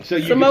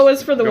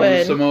Samoas for the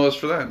win. Samoas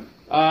for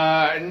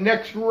that.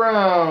 Next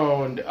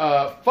round,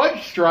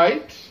 Fudge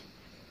Stripes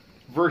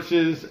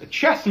versus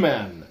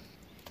Chessmen.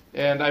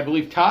 And I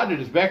believe, Todd, it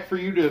is back for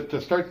you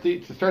to start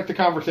the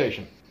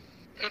conversation.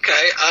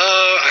 Okay,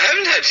 I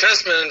haven't had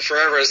Chessmen in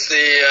forever. It's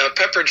the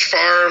Pepperidge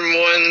Farm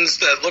ones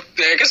that look,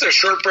 I guess they're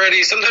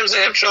shortbready. Sometimes they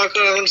have chocolate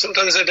on them,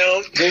 sometimes they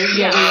don't.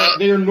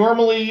 They are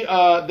normally,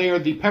 they are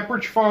the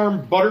Pepperidge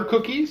Farm butter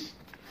cookies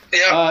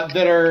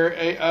that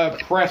are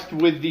pressed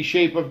with the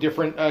shape of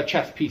different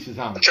chess pieces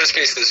on them. Chess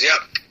pieces, yep.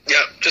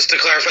 Just to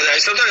clarify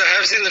that. Sometimes I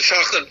have seen the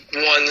chocolate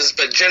ones,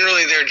 but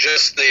generally they're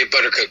just the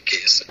butter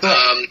cookies.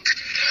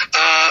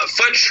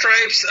 Fudge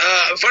Stripes,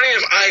 funny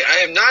enough, I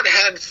have not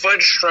had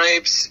Fudge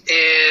Stripes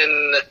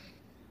in,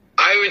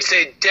 I would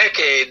say,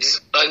 decades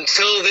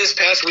until this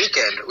past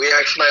weekend.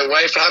 My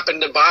wife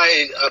happened to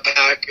buy a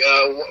pack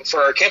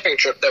for our camping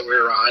trip that we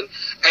were on,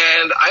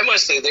 and I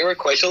must say they were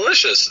quite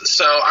delicious.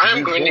 So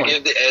I'm going to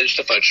give the edge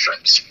to Fudge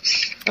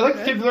Stripes. I like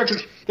to take the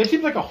record. That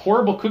seems like a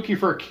horrible cookie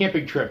for a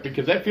camping trip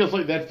because that feels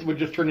like that would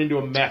just turn into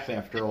a mess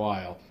after a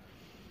while.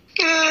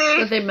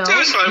 Did they melt? It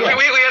was fine. Yeah.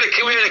 We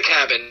had a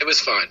cabin. It was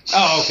fine.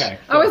 Oh, okay.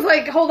 I was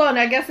like, hold on.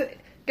 I guess it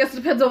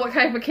depends on what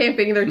kind of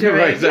camping they're doing.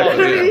 Right,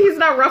 exactly, He's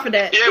not roughing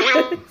it. Yeah, we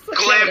were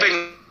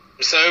glamping,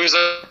 so it was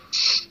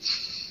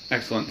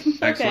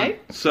Excellent. Okay.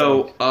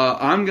 So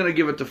I'm going to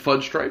give it to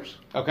Fudge Stripes.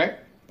 Okay.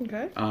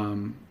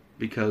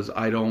 Because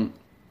I don't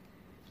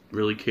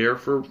really care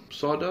for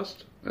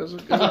sawdust as a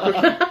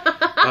cookie.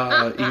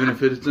 Even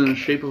if it's in the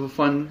shape of a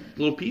fun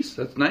little piece,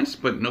 that's nice,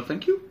 but no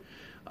thank you.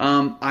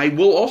 I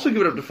will also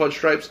give it up to Fudge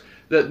Stripes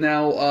that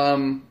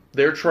now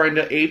they're trying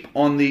to ape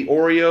on the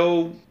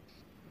Oreo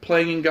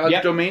playing in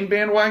God's Domain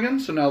bandwagon.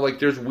 So now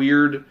there's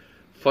weird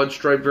Fudge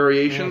Stripe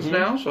variations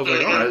now. So I was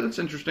like, all right, that's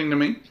interesting to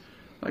me.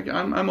 Like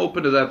I'm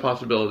open to that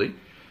possibility.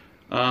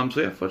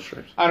 Fudge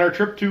Stripes. On our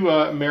trip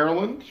to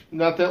Maryland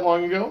not that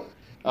long ago,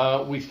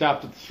 we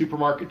stopped at the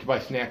supermarket to buy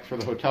snacks for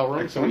the hotel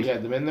room. Excellent. So we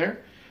had them in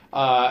there.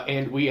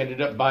 And we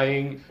ended up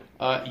buying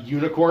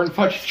unicorn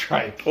Fudge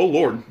Stripes. Oh,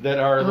 Lord. That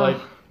are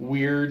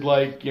weird,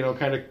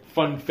 kind of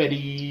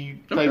funfetti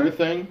type of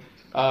thing.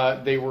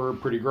 They were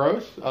pretty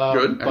gross.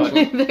 Good.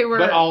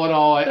 But all in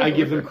all, I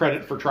give them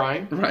credit for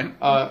trying. Right.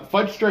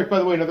 Fudge Stripe, by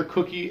the way, another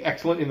cookie,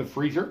 excellent in the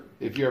freezer.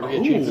 If you ever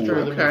get a chance to try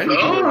them in the freezer,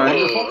 they're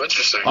wonderful.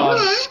 Interesting.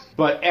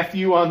 But F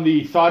you on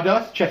the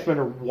sawdust. Chessmen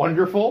are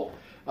wonderful.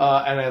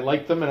 And I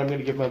like them, and I'm going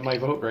to give them my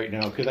vote right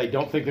now because I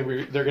don't think they're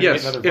going to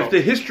get another vote. If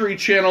the History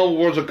Channel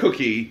was a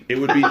cookie, it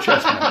would be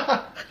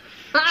Chessmen.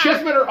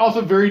 Chessmen are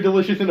also very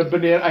delicious in a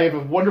banana. I have a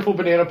wonderful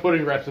banana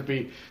pudding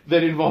recipe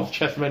that involves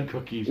Chessmen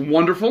cookies.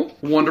 Wonderful.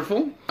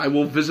 I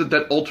will visit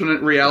that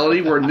alternate reality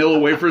where Nilla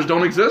wafers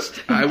don't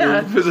exist. I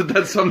will visit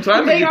that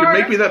sometime, and you can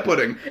make me that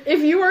pudding.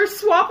 If you are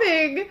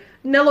swapping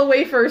Nilla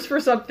wafers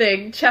for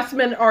something,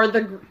 Chessmen are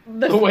the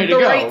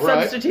right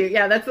substitute.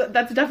 Yeah,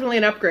 that's definitely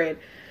an upgrade.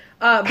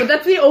 But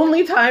that's the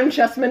only time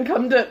Chessmen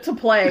come to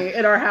play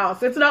in our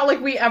house. It's not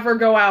like we ever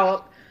go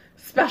out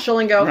special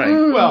and go,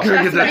 well, in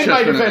Chessmen.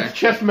 my defense,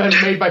 Chessmen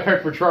made by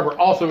Pepperidge Farm are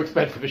also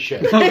expensive as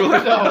shit.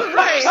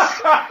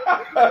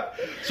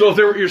 So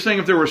you're saying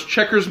if there was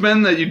Checkers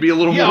Men that you'd be a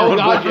little more on board?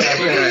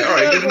 Yeah. All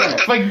right, good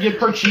enough. If I can get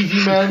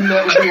Parcheesi Men,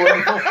 that would be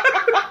wonderful.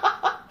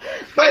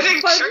 I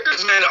think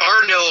Checkers Men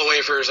are Nilla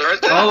wafers,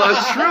 aren't they? Oh,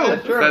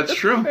 that's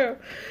true.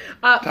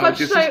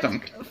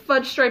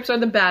 Fudge Stripes are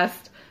the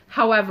best.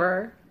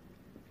 However,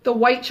 the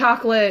white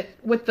chocolate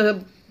with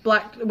the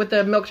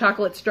milk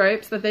chocolate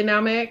stripes that they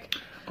now make.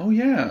 Oh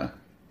yeah,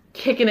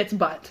 kicking its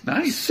butt.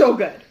 Nice, so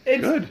good.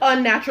 It's good.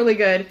 Unnaturally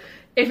good.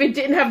 If it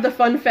didn't have the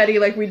funfetti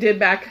like we did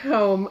back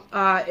home,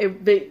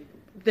 they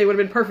would have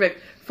been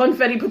perfect.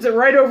 Funfetti puts it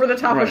right over the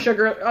top of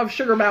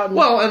Sugar Mountain.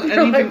 Well,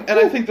 and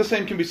I think the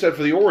same can be said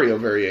for the Oreo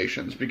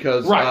variations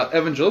because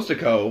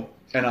Evangelistico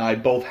and I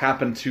both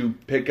happened to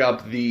pick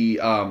up the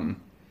it was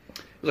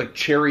like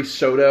cherry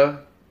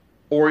soda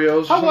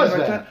Oreos. How was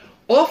that?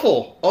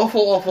 Awful.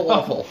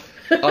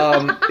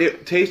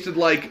 It tasted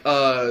like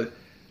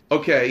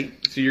okay,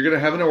 so you're gonna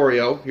have an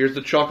Oreo. Here's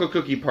the chocolate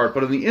cookie part,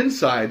 but on the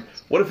inside,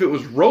 what if it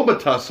was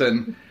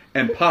Robitussin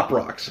and Pop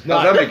Rocks?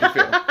 How does that make you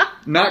feel?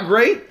 Not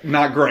great?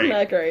 Not great.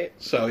 Not great.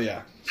 So,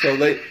 yeah. So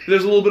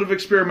there's a little bit of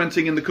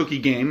experimenting in the cookie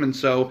game, and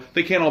so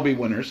they can't all be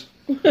winners.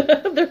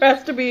 There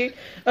has to be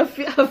a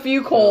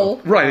few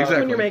coal. Right, exactly.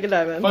 When you're making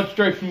diamonds. Fudge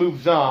Stripes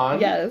moves on.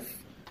 Yes.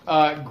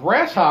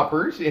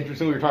 Grasshoppers,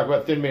 interestingly, we were talking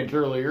about Thin Mints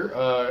earlier.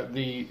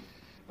 The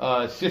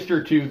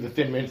sister to the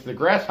Thin Mints, the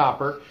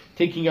Grasshopper,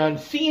 taking on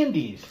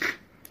Sandies.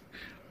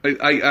 I'm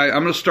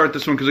going to start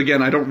this one because,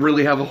 again, I don't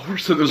really have a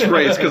horse in this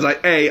race because,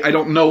 I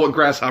don't know what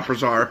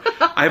grasshoppers are.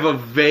 I have a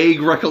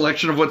vague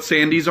recollection of what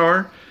Sandies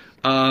are.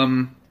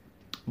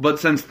 But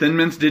since Thin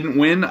Mints didn't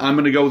win, I'm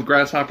going to go with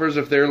grasshoppers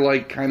if they're,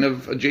 like, kind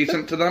of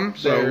adjacent to them.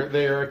 So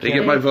they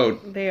get my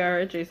vote. They are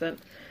adjacent.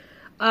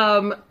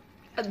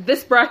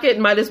 This bracket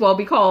might as well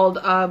be called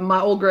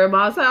My Old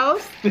Grandma's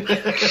House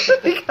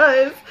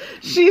because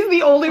she's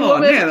the only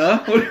woman.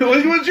 Nana,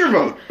 what's your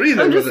vote? What do you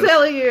think I'm just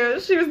telling you,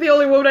 she was the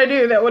only woman I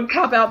knew that would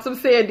pop out some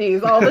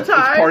Sandies all the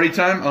time. It's party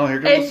time. Oh, here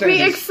comes the Sandies. And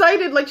be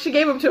excited like she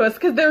gave them to us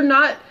because they're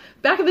not.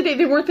 Back in the day,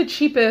 they weren't the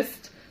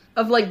cheapest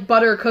of like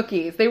butter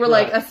cookies. They were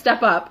like a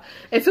step up.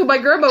 And so my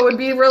grandma would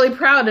be really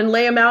proud and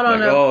lay them out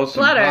on a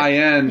platter. High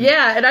end.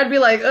 Yeah, and I'd be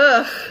like,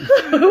 ugh,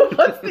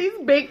 what's these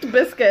baked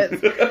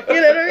biscuits? You know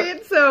what I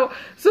mean? So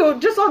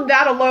just on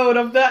that alone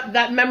of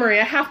that memory,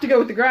 I have to go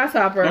with the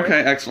Grasshopper.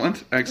 Okay,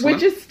 excellent.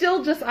 Which is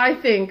still just, I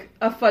think,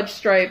 a Fudge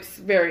Stripes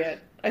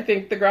variant. I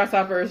think the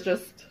Grasshopper is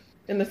just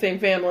in the same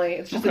family.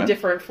 It's just a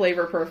different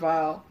flavor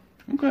profile.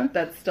 Okay.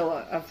 That's still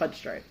a Fudge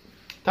Stripe.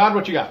 Todd,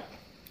 what you got?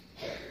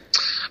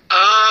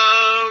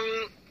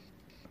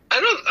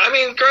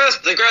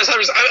 The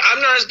Grasshoppers,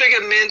 I'm not as big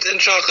a mint and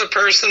chocolate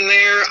person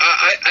there.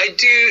 I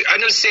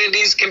know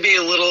Sandies can be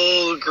a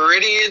little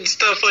gritty and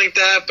stuff like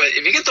that, but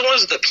if you get the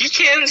ones with the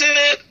pecans in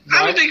it,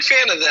 I'm a big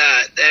fan of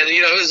that. And,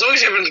 as long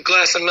as you have a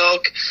glass of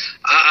milk,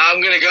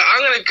 I'm gonna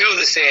go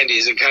the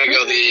Sandies and kind of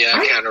go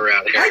the counter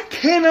around here. I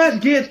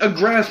cannot get a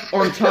grasp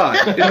on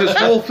Todd in this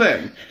whole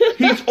thing.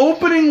 His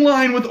opening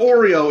line with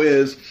Oreo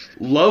is,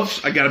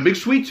 I got a big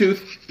sweet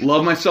tooth,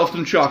 love myself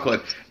some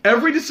chocolate.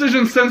 Every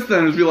decision since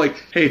then is be like,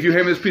 hey, if you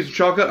hand me this piece of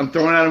chocolate, I'm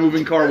throwing out a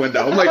moving car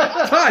window. I'm like,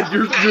 Todd,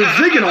 you're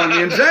zigging on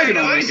me and zagging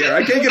on me here.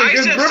 I can't get a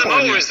good grip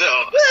on you.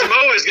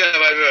 Samoa's got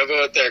my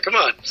vote there. Come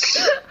on. He's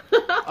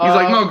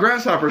like, no,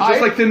 grasshoppers,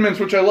 just like Thin Mints,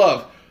 which I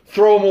love.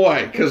 Throw them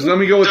away, because let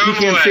me go with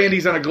pecan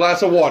Sandies and a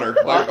glass of water.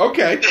 Like,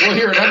 okay. Well,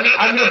 here,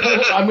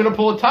 I'm going to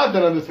pull a Todd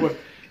then on this one.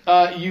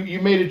 You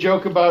made a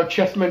joke about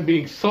chessmen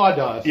being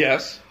sawdust.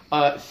 Yes.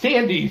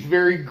 Sandies,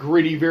 very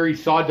gritty, very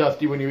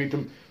sawdusty when you eat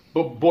them.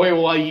 But boy,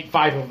 will I eat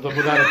 5 of them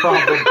without a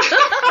problem.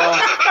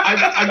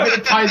 I'm going to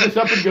tie this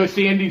up and go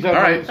Sandies on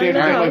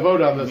my vote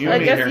on this. I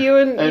guess you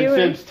and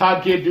since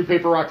Todd can't do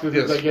paper, rock,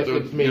 scissors, I guess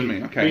it's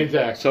me. Okay. Me and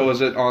Zach. So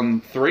is it on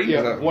 3?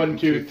 Yeah. 1,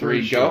 2, 3,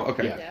 go. Shoot.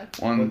 Okay. Yeah.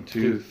 1,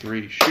 2,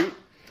 3, shoot.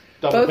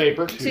 Double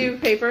paper. 2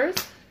 papers.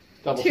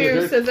 Double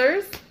 2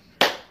 scissors.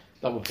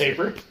 Double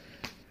paper.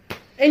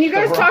 And you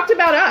guys talked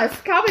about us.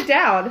 Calm it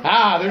down.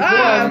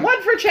 There's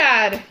 1 for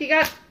Chad. He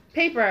got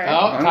paper.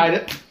 Oh, tied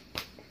it.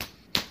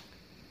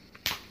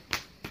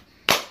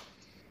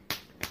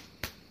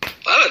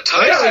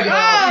 He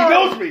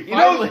knows me.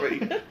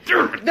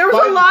 There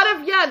was a lot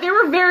of, they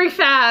were very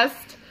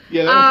fast.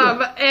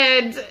 Yeah,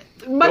 and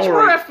much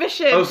more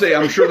efficient.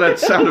 I'm sure that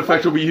sound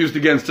effect will be used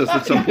against us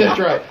at some point. That's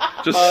right.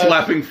 Just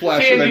slapping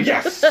flash and then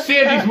yes.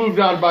 Sandies moved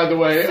on, by the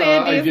way.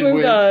 Sandies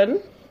moved on.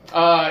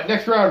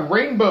 Next round,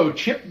 Rainbow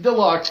Chip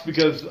Deluxe,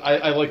 because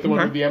I like the one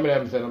with the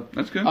M&Ms in them.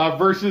 That's good.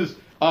 Versus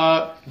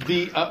my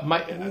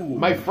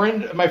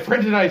friend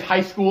and I's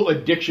high school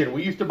addiction.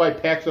 We used to buy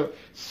packs of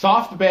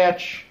soft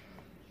batch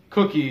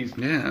cookies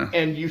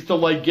and used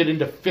to get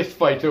into fist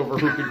fights over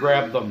who could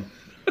grab them.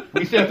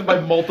 We used to have to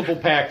buy multiple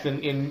packs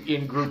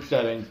in group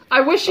settings.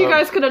 I wish you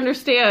guys could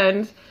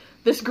understand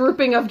this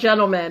grouping of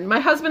gentlemen.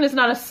 My husband is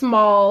not a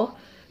small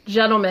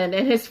gentleman,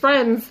 and his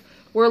friends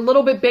were a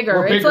little bit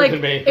bigger. It's like than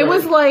me. It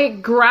was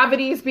like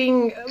gravity's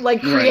being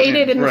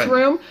created in this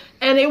room,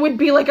 and it would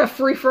be like a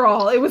free for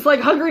all. It was like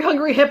Hungry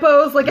Hungry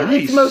Hippos, at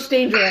its most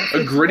dangerous.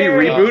 A gritty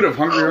reboot of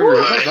Hungry Hungry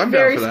Hippos. I'm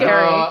very down for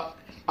scary.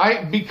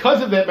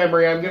 Because of that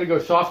memory, I'm going to go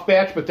soft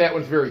batch, but that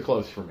one's very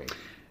close for me.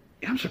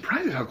 I'm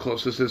surprised at how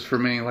close this is for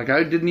me.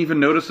 I didn't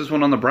even notice this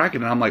one on the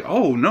bracket, and I'm like,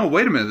 oh, no,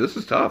 wait a minute, this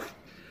is tough.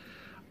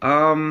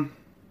 I'll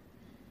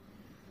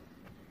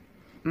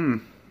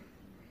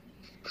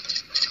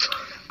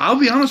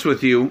be honest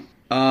with you.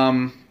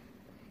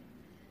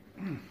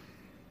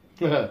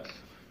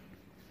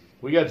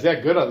 We got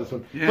Zach good on this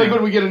one. Yeah. It's like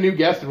when we get a new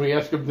guest and we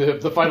ask him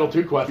the final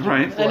two questions.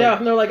 Right. I know,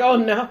 and they're like, "Oh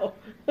no."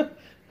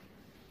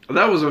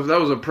 That was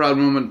a proud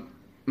moment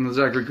in the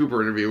Zachary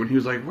Cooper interview when he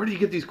was like, "Where do you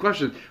get these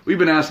questions?" We've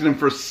been asking him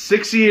for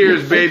 6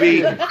 years,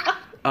 baby. I think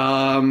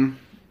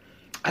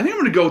I'm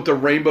going to go with the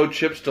Rainbow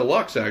Chips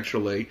Deluxe.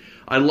 Actually,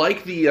 I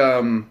like the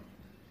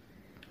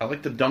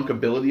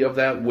dunkability of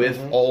that with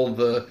all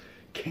the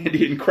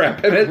candy and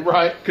crap in it,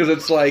 right? Because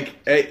it's like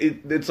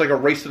a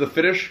race to the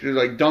finish. You're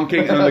like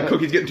dunking, and then the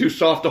cookie's getting too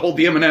soft to hold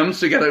the M&Ms,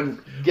 so you got to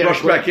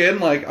rush back in.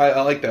 Like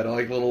I like that. I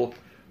like a little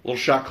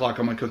shot clock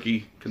on my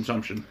cookie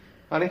consumption.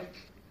 Honey?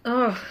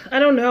 Oh, I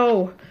don't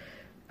know.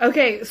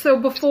 Okay, so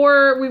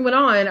before we went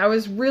on, I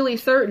was really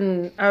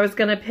certain I was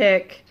going to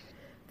pick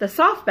the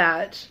soft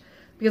batch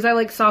because I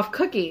like soft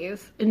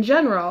cookies in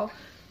general.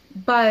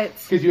 But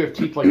because you have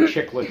teeth like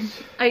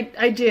chiclets.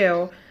 I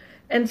do.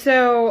 And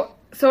so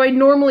I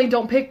normally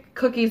don't pick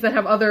cookies that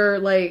have other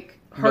like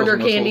harder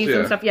candies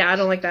and stuff. Yeah, I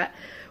don't like that.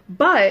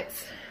 But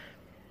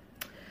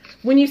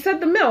when you said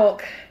the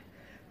milk,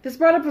 this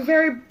brought up a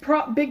very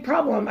big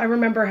problem I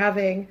remember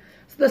having.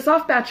 The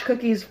soft batch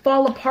cookies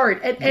fall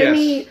apart at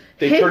any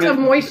hint of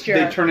moisture.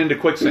 They turn into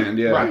quicksand,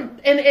 yeah. Right.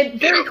 And it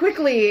very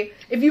quickly,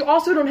 if you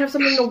also don't have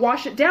something to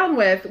wash it down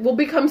with, will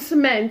become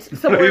cement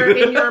somewhere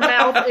in your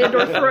mouth and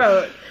or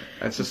throat.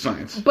 That's a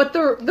science. But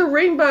the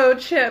Rainbow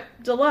Chip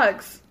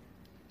Deluxe,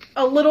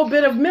 a little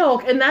bit of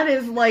milk, and that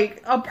is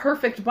like a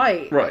perfect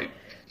bite. Right.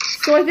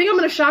 So I think I'm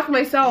going to shock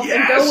myself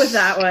and go with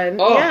that one.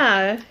 Oh.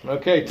 Yeah.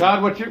 Okay,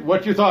 Todd,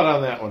 what's your thought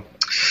on that one?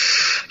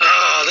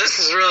 Oh, this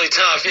is really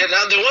tough. Yeah.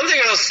 Now, the one thing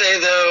I'll say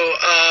though,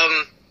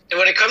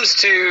 when it comes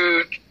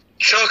to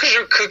chocolate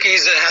chip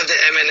cookies that have the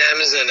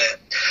M&Ms in it,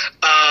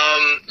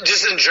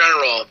 just in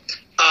general,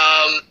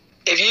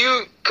 if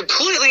you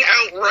completely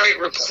outright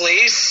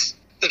replace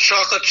the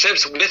chocolate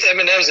chips with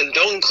M&Ms and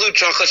don't include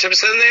chocolate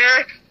chips in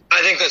there,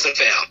 I think that's a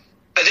fail.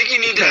 I think you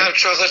need to have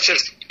chocolate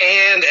chips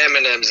and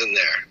M&Ms in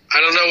there. I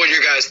don't know what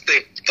your guys'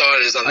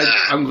 thought is on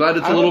that. I'm glad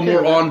it's a little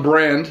more on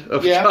brand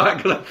of Todd,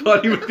 because I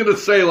thought he was going to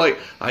say, like,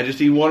 I just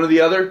eat one or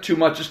the other, too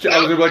much is too... I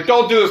was going to be like,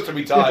 don't do this to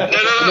me, Todd.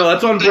 No,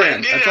 that's on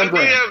brand. That's on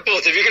brand. You have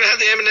both. If you're going to have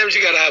the M&Ms,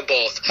 you got to have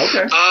both.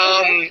 Okay.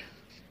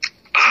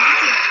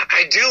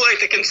 I do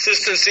like the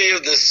consistency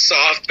of the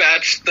soft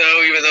batch,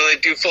 though, even though they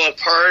do fall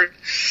apart.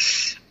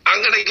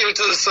 I'm going to give it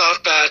to the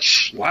soft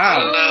batch.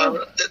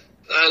 Wow.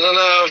 I don't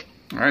know.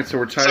 All right, so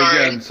we're tied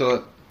again.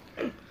 So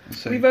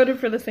we voted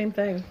for the same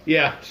thing.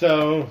 Yeah,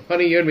 so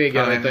honey, you and me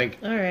again, I think.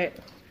 All right.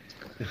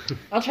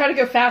 I'll try to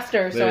go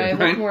faster so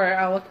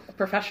I'll look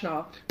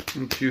professional.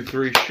 1, 2,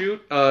 3,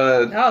 shoot.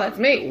 Oh, that's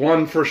me.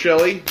 1 for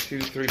Shelly.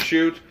 2, 3,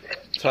 shoot.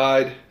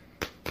 Tied.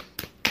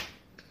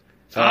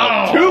 2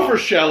 for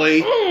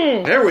Shelly.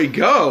 There we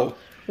go.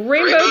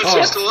 Rainbow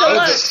Chips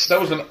Deluxe.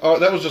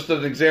 That was just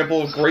an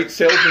example of great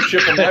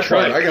salesmanship on my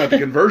part. I got the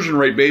conversion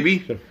rate,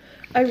 baby.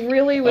 I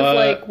really was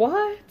like,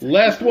 what?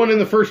 Last one in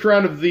the first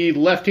round of the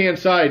left-hand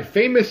side.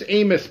 Famous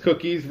Amos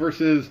cookies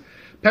versus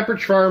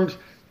Pepperidge Farm's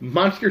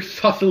Monster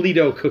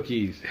Sausalito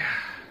cookies.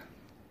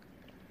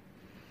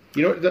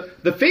 You know,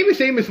 the Famous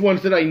Amos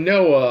ones that I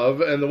know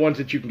of, and the ones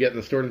that you can get in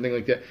the store and things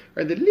like that,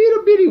 are the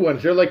little bitty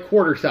ones. They're like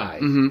quarter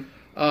size. Mm-hmm.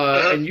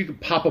 And you can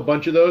pop a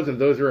bunch of those, and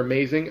those are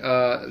amazing.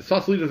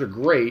 Sausalitos are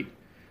great.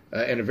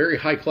 And a very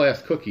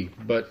high-class cookie,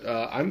 but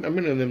I'm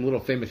into them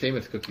little Famous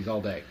Amos cookies all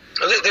day.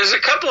 There's a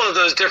couple of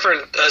those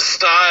different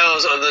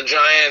styles of the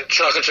giant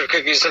chocolate chip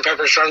cookies from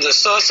Pepperidge Farm. The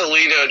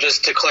Sausalito,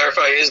 just to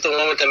clarify, is the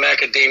one with the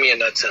macadamia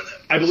nuts in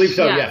it. I believe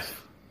so, yes.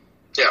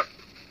 Yeah.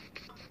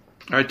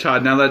 All right,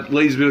 Todd, now that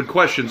leads me to the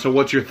question, so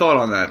what's your thought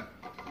on that?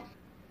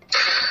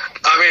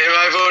 I mean, am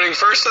I voting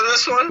first on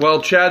this one?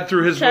 Well, Chad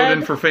threw his vote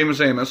in for Famous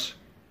Amos.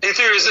 He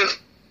threw his in.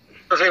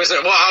 Well,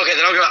 okay,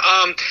 then I'll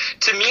go.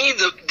 To me,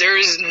 there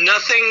is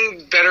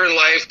nothing better in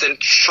life than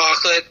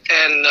chocolate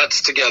and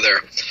nuts together,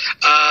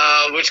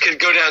 which could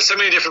go down so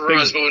many different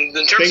roads. But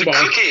in terms of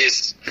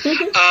cookies,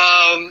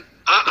 and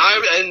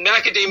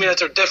macadamia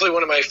nuts are definitely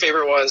one of my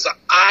favorite ones.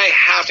 I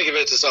have to give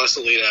it to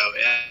Sausalito.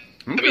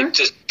 I mean,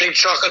 just big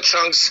chocolate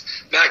chunks,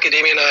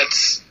 macadamia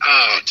nuts.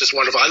 Oh, just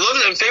wonderful. I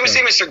love them. Famous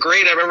Amos are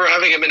great. I remember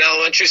having them in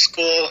elementary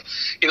school.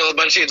 You know, a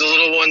bunch of the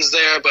little ones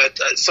there. But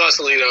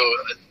Sausalito,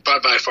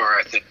 by far,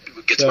 I think,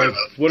 gets my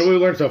vote. What do we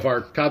learn so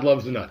far? Todd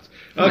loves the nuts.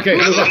 Okay.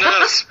 I love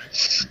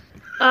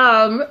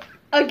nuts.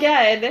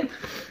 Again,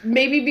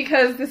 maybe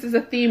because this is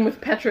a theme with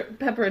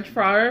Pepperidge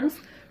Farms,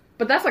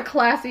 but that's a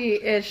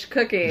classy-ish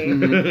cookie.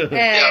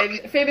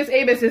 And Famous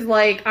Amos is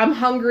like, I'm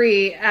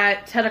hungry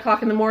at 10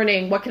 o'clock in the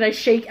morning. What can I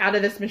shake out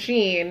of this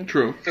machine?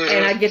 True.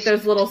 And I get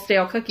those little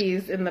stale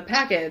cookies in the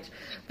package.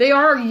 They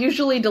are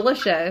usually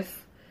delicious.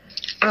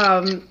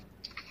 I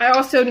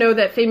also know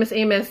that Famous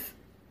Amos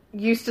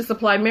used to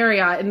supply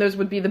Marriott, and those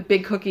would be the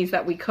big cookies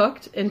that we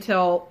cooked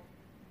until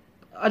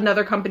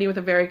another company with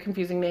a very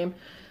confusing name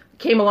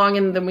came along,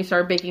 and then we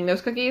started baking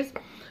those cookies.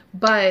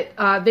 But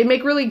they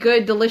make really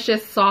good,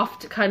 delicious,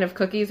 soft kind of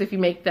cookies if you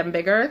make them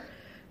bigger.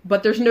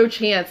 But there's no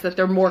chance that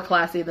they're more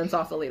classy than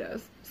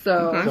Sausalitos.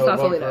 So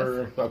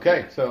Sausalitos.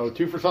 Okay, so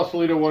 2 for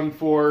Sausalito, 1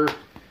 for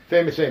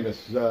Famous Amos.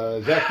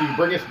 Zach, do you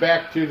bring us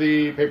back to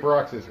the paper,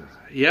 rock, scissors?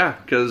 Yeah,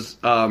 because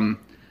I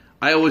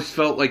always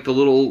felt like the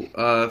little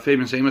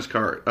Famous Amos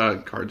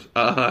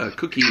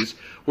cookies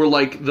were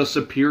like the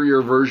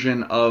superior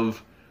version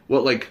of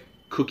what like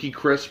Cookie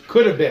Crisp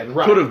could have been,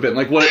 right? Could have been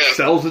like what it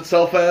sells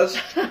itself as.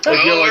 Like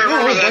you're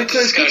like, that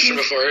discussion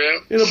before,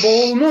 in a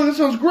bowl. No, that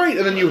sounds great.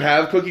 And then you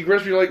have Cookie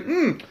Crisp. You're like,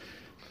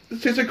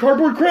 this tastes like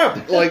cardboard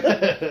crap. Like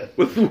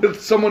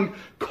with someone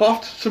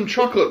coughed some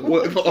chocolate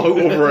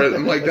over it.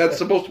 I'm like, that's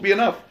supposed to be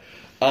enough.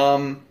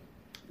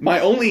 My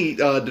only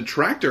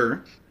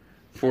detractor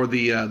for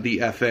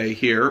the FA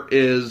here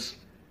is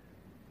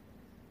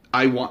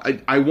I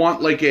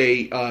want like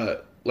a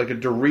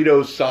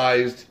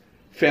Doritos-sized,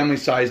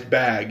 family-sized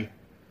bag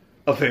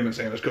of Famous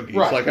Amos cookies.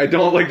 Right. Like I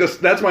don't like this.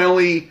 That's my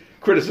only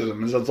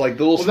criticism. Is it's like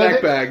the little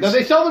snack bags. Now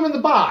they sell them in the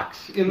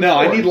box.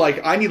 I need like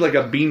a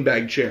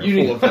beanbag chair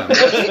full of them.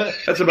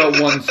 That's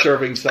about one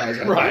serving size.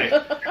 Right.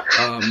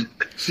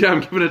 So yeah,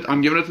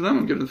 I'm giving it to them.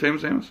 I'm giving it to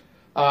Famous Amos.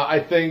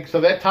 I think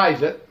so. That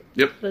ties it.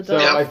 Yep. So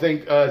I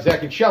think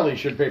Zach and Shelley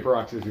should paper,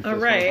 rock, scissors. All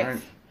right.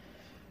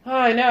 Oh,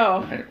 I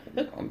know. Right.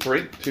 On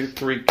 3, 2,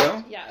 3,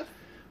 go. Yes.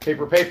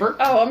 Paper.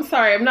 Oh, I'm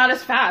sorry. I'm not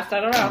as fast.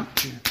 I don't know.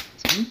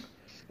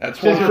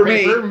 That's one for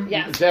me.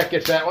 Yes. Zach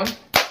gets that one.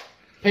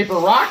 Paper,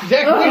 rock.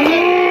 Zach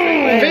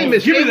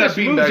Famous. Give me that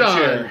beanbag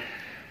chair.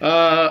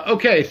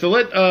 Okay, so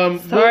let.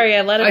 Sorry,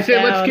 I let it. I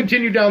say let's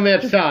continue down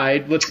that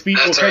side. We'll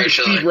kind of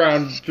speed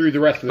round through the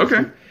rest of this.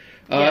 Okay.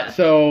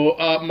 So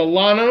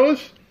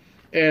Milano's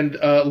and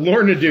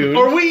Lorna Doone.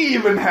 Are we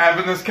even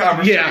having this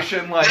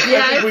conversation? Yeah. I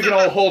think we can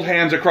all hold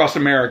hands across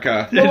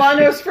America.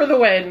 Milano's for the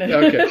win.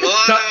 Okay.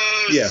 Milano's.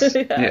 Yeah.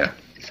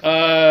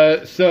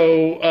 Tagalongs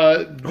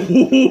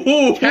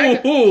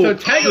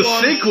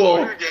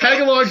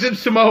and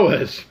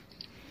Samoas.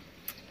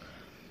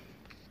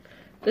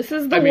 This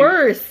is the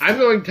worst. I'm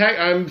going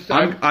tagalongs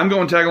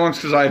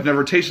because I've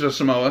never tasted a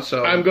Samoa,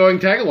 so I'm going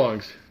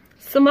tagalongs.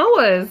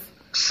 Samoas.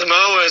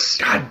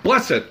 God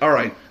bless it. All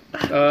right.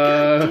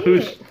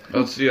 Who's?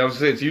 Let's see. I was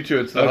gonna say it's you two.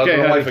 It's the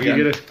husband and wife again.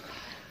 You get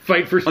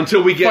fight for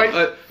until we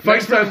get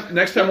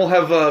next time we'll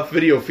have a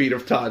video feed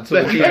of Todd, so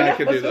that he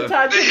can do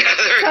that.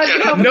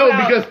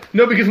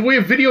 Because when we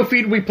have video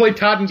feed and we play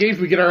Todd and games,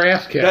 we get our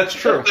ass kicked. That's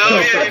true.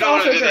 That's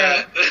also true.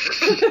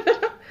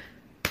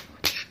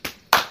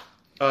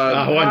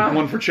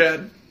 One for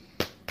Chad.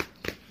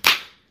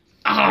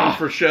 One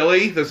for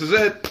Shelley. This is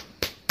it.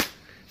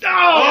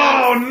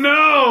 Oh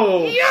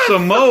no! Yes,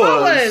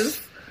 Samoas.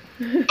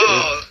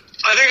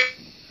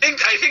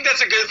 I think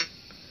that's a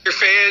good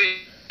fan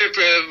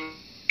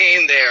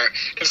in there.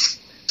 If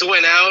it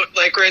went out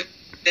I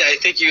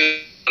think you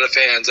have a lot of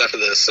fans after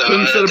this. So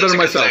couldn't have said it better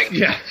myself. Thing.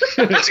 Yeah,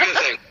 that's a good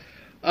thing.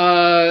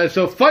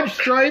 So Fudge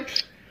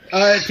Stripes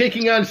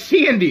taking on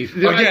Sandy's.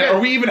 Again, are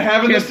we even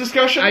having this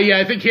discussion? Yeah,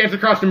 I think Kansas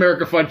Across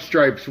America Fudge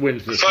Stripes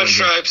wins this. Fudge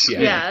Stripes.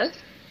 Yeah.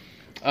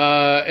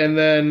 And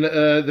then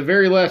the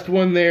very last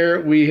one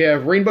there, we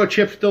have Rainbow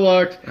Chips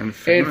Deluxe and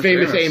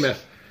Famous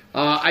Amos.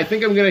 I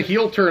think I'm going to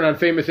heel turn on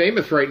Famous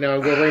Amos right now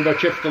and go Rainbow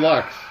Chips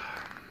Deluxe.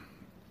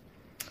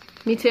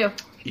 Me too.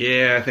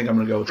 Yeah, I think I'm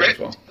going to go with that as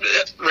well.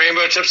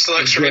 Rainbow Chips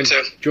Deluxe for me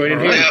too. Joining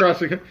hands across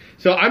the...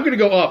 So I'm going to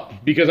go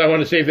up because I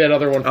want to save that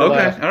other one for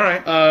last. Okay, all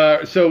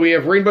right. So we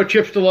have Rainbow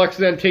Chips Deluxe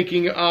then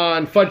taking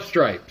on Fudge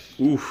Stripes.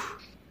 Oof.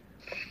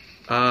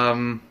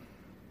 I'm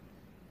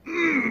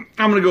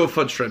going to go with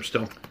Fudge Stripes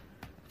still.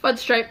 Fudge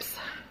Stripes.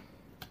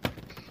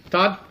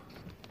 Todd?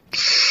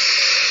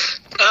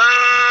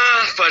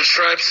 Fudge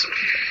Stripes.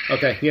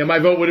 Okay, yeah, my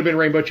vote would have been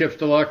Rainbow Chips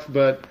Deluxe,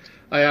 but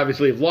I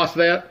obviously have lost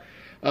that.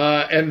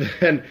 And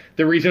then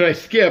the reason I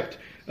skipped,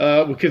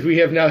 because we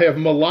now have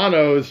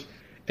Milano's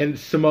and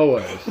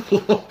Samoa's.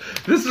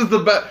 This is the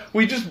best.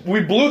 We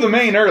blew the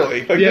main early.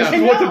 This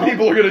is what the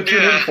people are going to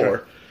tune in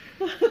for.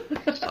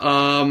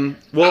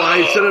 Well,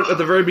 I said it at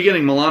the very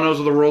beginning. Milano's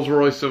are the Rolls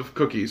Royce of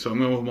cookies, so I'm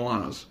going with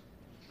Milano's.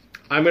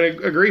 I'm going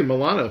to agree,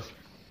 Milano's.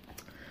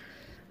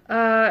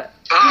 I'm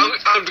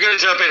going to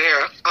jump in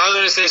here. I'm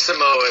going to say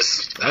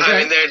Samoa's.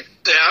 Okay.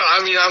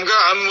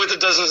 I'm with the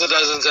dozens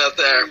out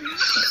there.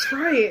 That's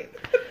right.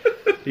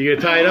 You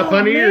gonna tie it up,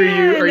 honey, or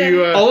are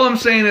you? All I'm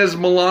saying is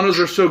Milano's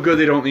are so good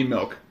they don't need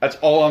milk. That's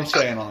all I'm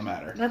saying on the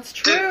matter. That's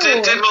true.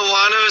 Did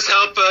Milano's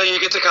help you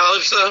get to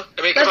college, though?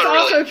 I mean, that's come on,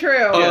 also really.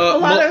 true.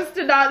 Milano's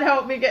did not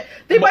help me get.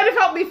 They might have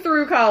helped me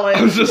through college.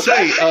 I was just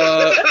saying.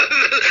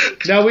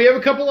 Now we have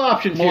a couple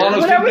options here.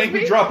 Milano's didn't make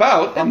me drop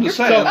out. I'm just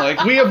saying.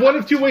 We have one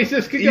of two ways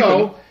this could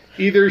go.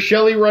 Either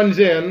Shelley runs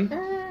in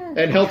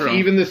and helps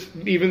even this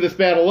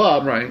battle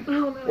up, right? Oh,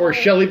 no. Or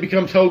Shelley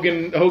becomes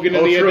Hogan in the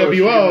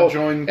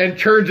NWO and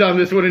turns on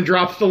this one and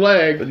drops the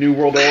leg. The New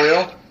World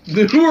Oreo.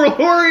 The New World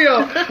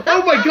Oreo.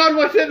 Oh my God!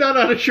 Why's that not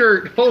on a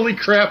shirt? Holy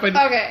crap!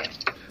 Okay,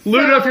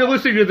 Luna, if you're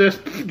listening to this,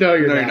 no,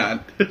 you're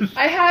not.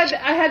 I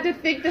had to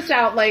think this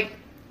out. Like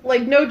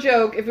no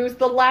joke. If it was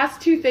the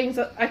last two things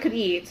I could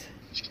eat,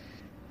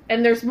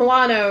 and there's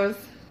Milano's,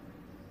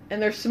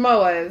 and there's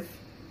Samoa's.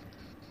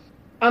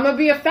 I'm gonna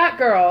be a fat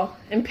girl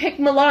and pick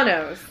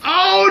Milano's.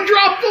 Oh,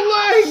 drop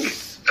the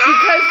legs!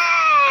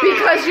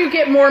 Because you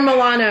get more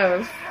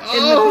Milano's.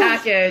 in the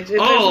package.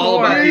 All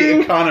about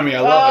the economy.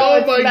 I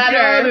love it. Oh my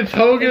God! It's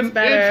Hogan.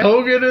 It's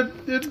Hogan.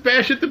 It's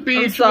Bash at the Beach.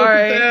 I'm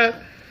sorry. Look at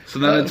that. So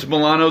then it's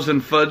Milanos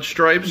and Fudge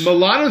Stripes?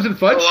 Milanos and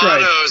Fudge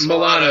Stripes.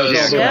 Milanos.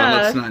 Yeah.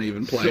 Let's not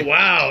even play. So,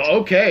 wow,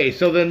 okay.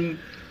 So then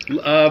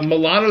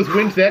Milanos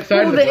wins that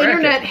side of the bracket. The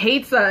internet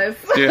hates us.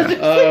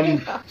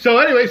 Yeah. So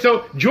anyway,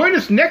 join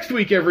us next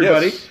week,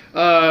 everybody,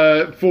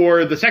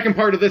 for the second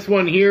part of this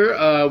one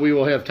here. We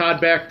will have Todd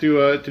back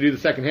to do the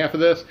second half of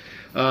this.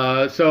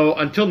 So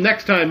until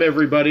next time,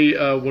 everybody,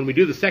 when we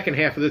do the second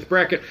half of this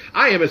bracket,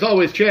 I am, as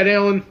always, Chad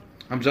Allen.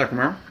 I'm Zach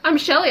Romero. I'm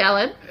Shelly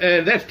Allen.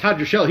 And that's Todd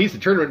Drashell. He's the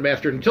tournament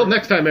master. Until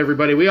next time,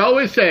 everybody, we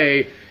always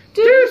say,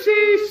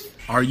 deuces!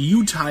 Are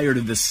you tired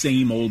of the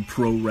same old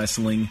pro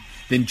wrestling?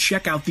 Then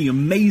check out the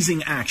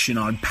amazing action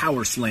on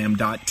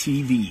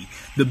Powerslam.tv,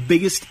 the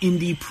biggest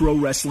indie pro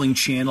wrestling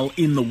channel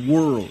in the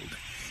world.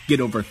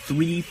 Get over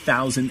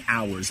 3,000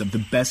 hours of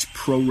the best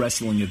pro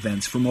wrestling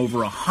events from over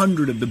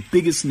 100 of the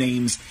biggest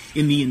names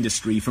in the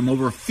industry from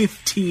over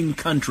 15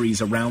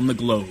 countries around the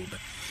globe.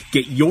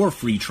 Get your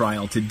free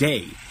trial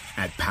today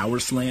at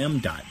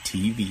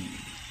Powerslam.tv.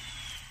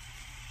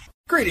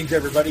 Greetings,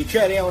 everybody.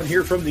 Chad Allen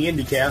here from the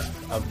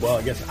IndieCast. Well,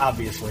 I guess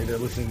obviously they're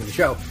listening to the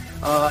show.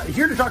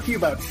 Here to talk to you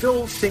about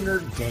Phil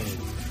Singer Games.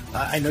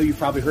 I know you've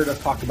probably heard us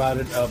talk about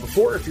it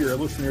before if you're a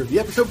listener of the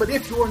episode, but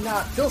if you're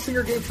not, Phil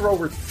Singer Games for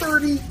over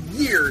 30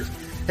 years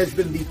has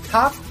been the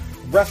top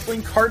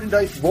wrestling card and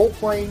dice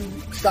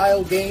role-playing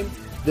style game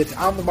that's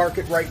on the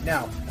market right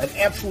now. An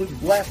absolute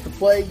blast to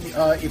play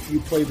if you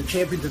play the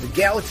Champions of the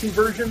Galaxy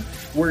version,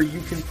 where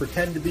you can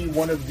pretend to be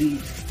one of the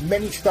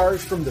many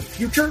stars from the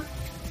future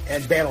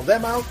and battle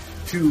them out,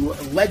 to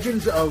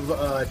legends of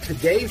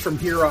today from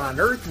here on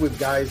Earth with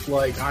guys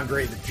like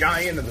Andre the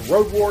Giant and the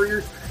Road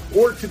Warriors,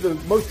 or to the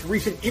most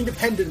recent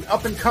independent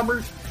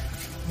up-and-comers.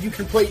 You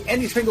can play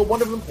any single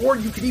one of them, or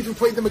you can even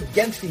play them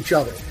against each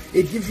other.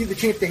 It gives you the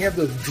chance to have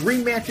those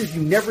dream matches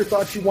you never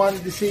thought you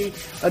wanted to see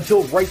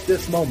until right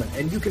this moment.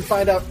 And you can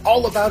find out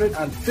all about it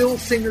on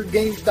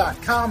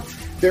PhilSingerGames.com.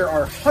 There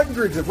are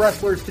hundreds of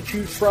wrestlers to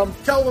choose from.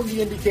 Tell them the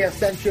IndieCast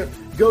sent you.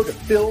 Go to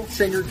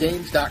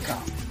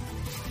PhilSingerGames.com.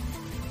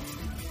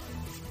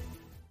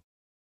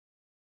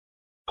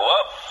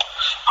 Well,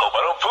 hope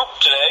I don't poop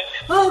today.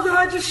 Oh,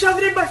 God, just shove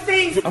it in my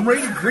face. I'm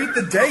ready to greet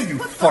the day, you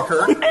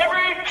fucker.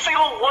 Every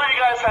single one of you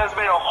guys has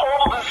made a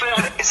horrible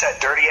decision. It's that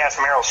dirty-ass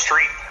Meryl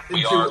Streep.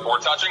 We're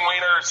touching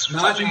wieners.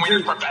 Touching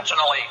wieners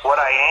professionally. What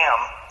I am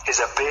is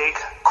a big,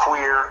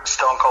 queer,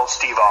 Stone Cold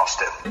Steve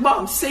Austin.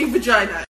 Mom, save vagina.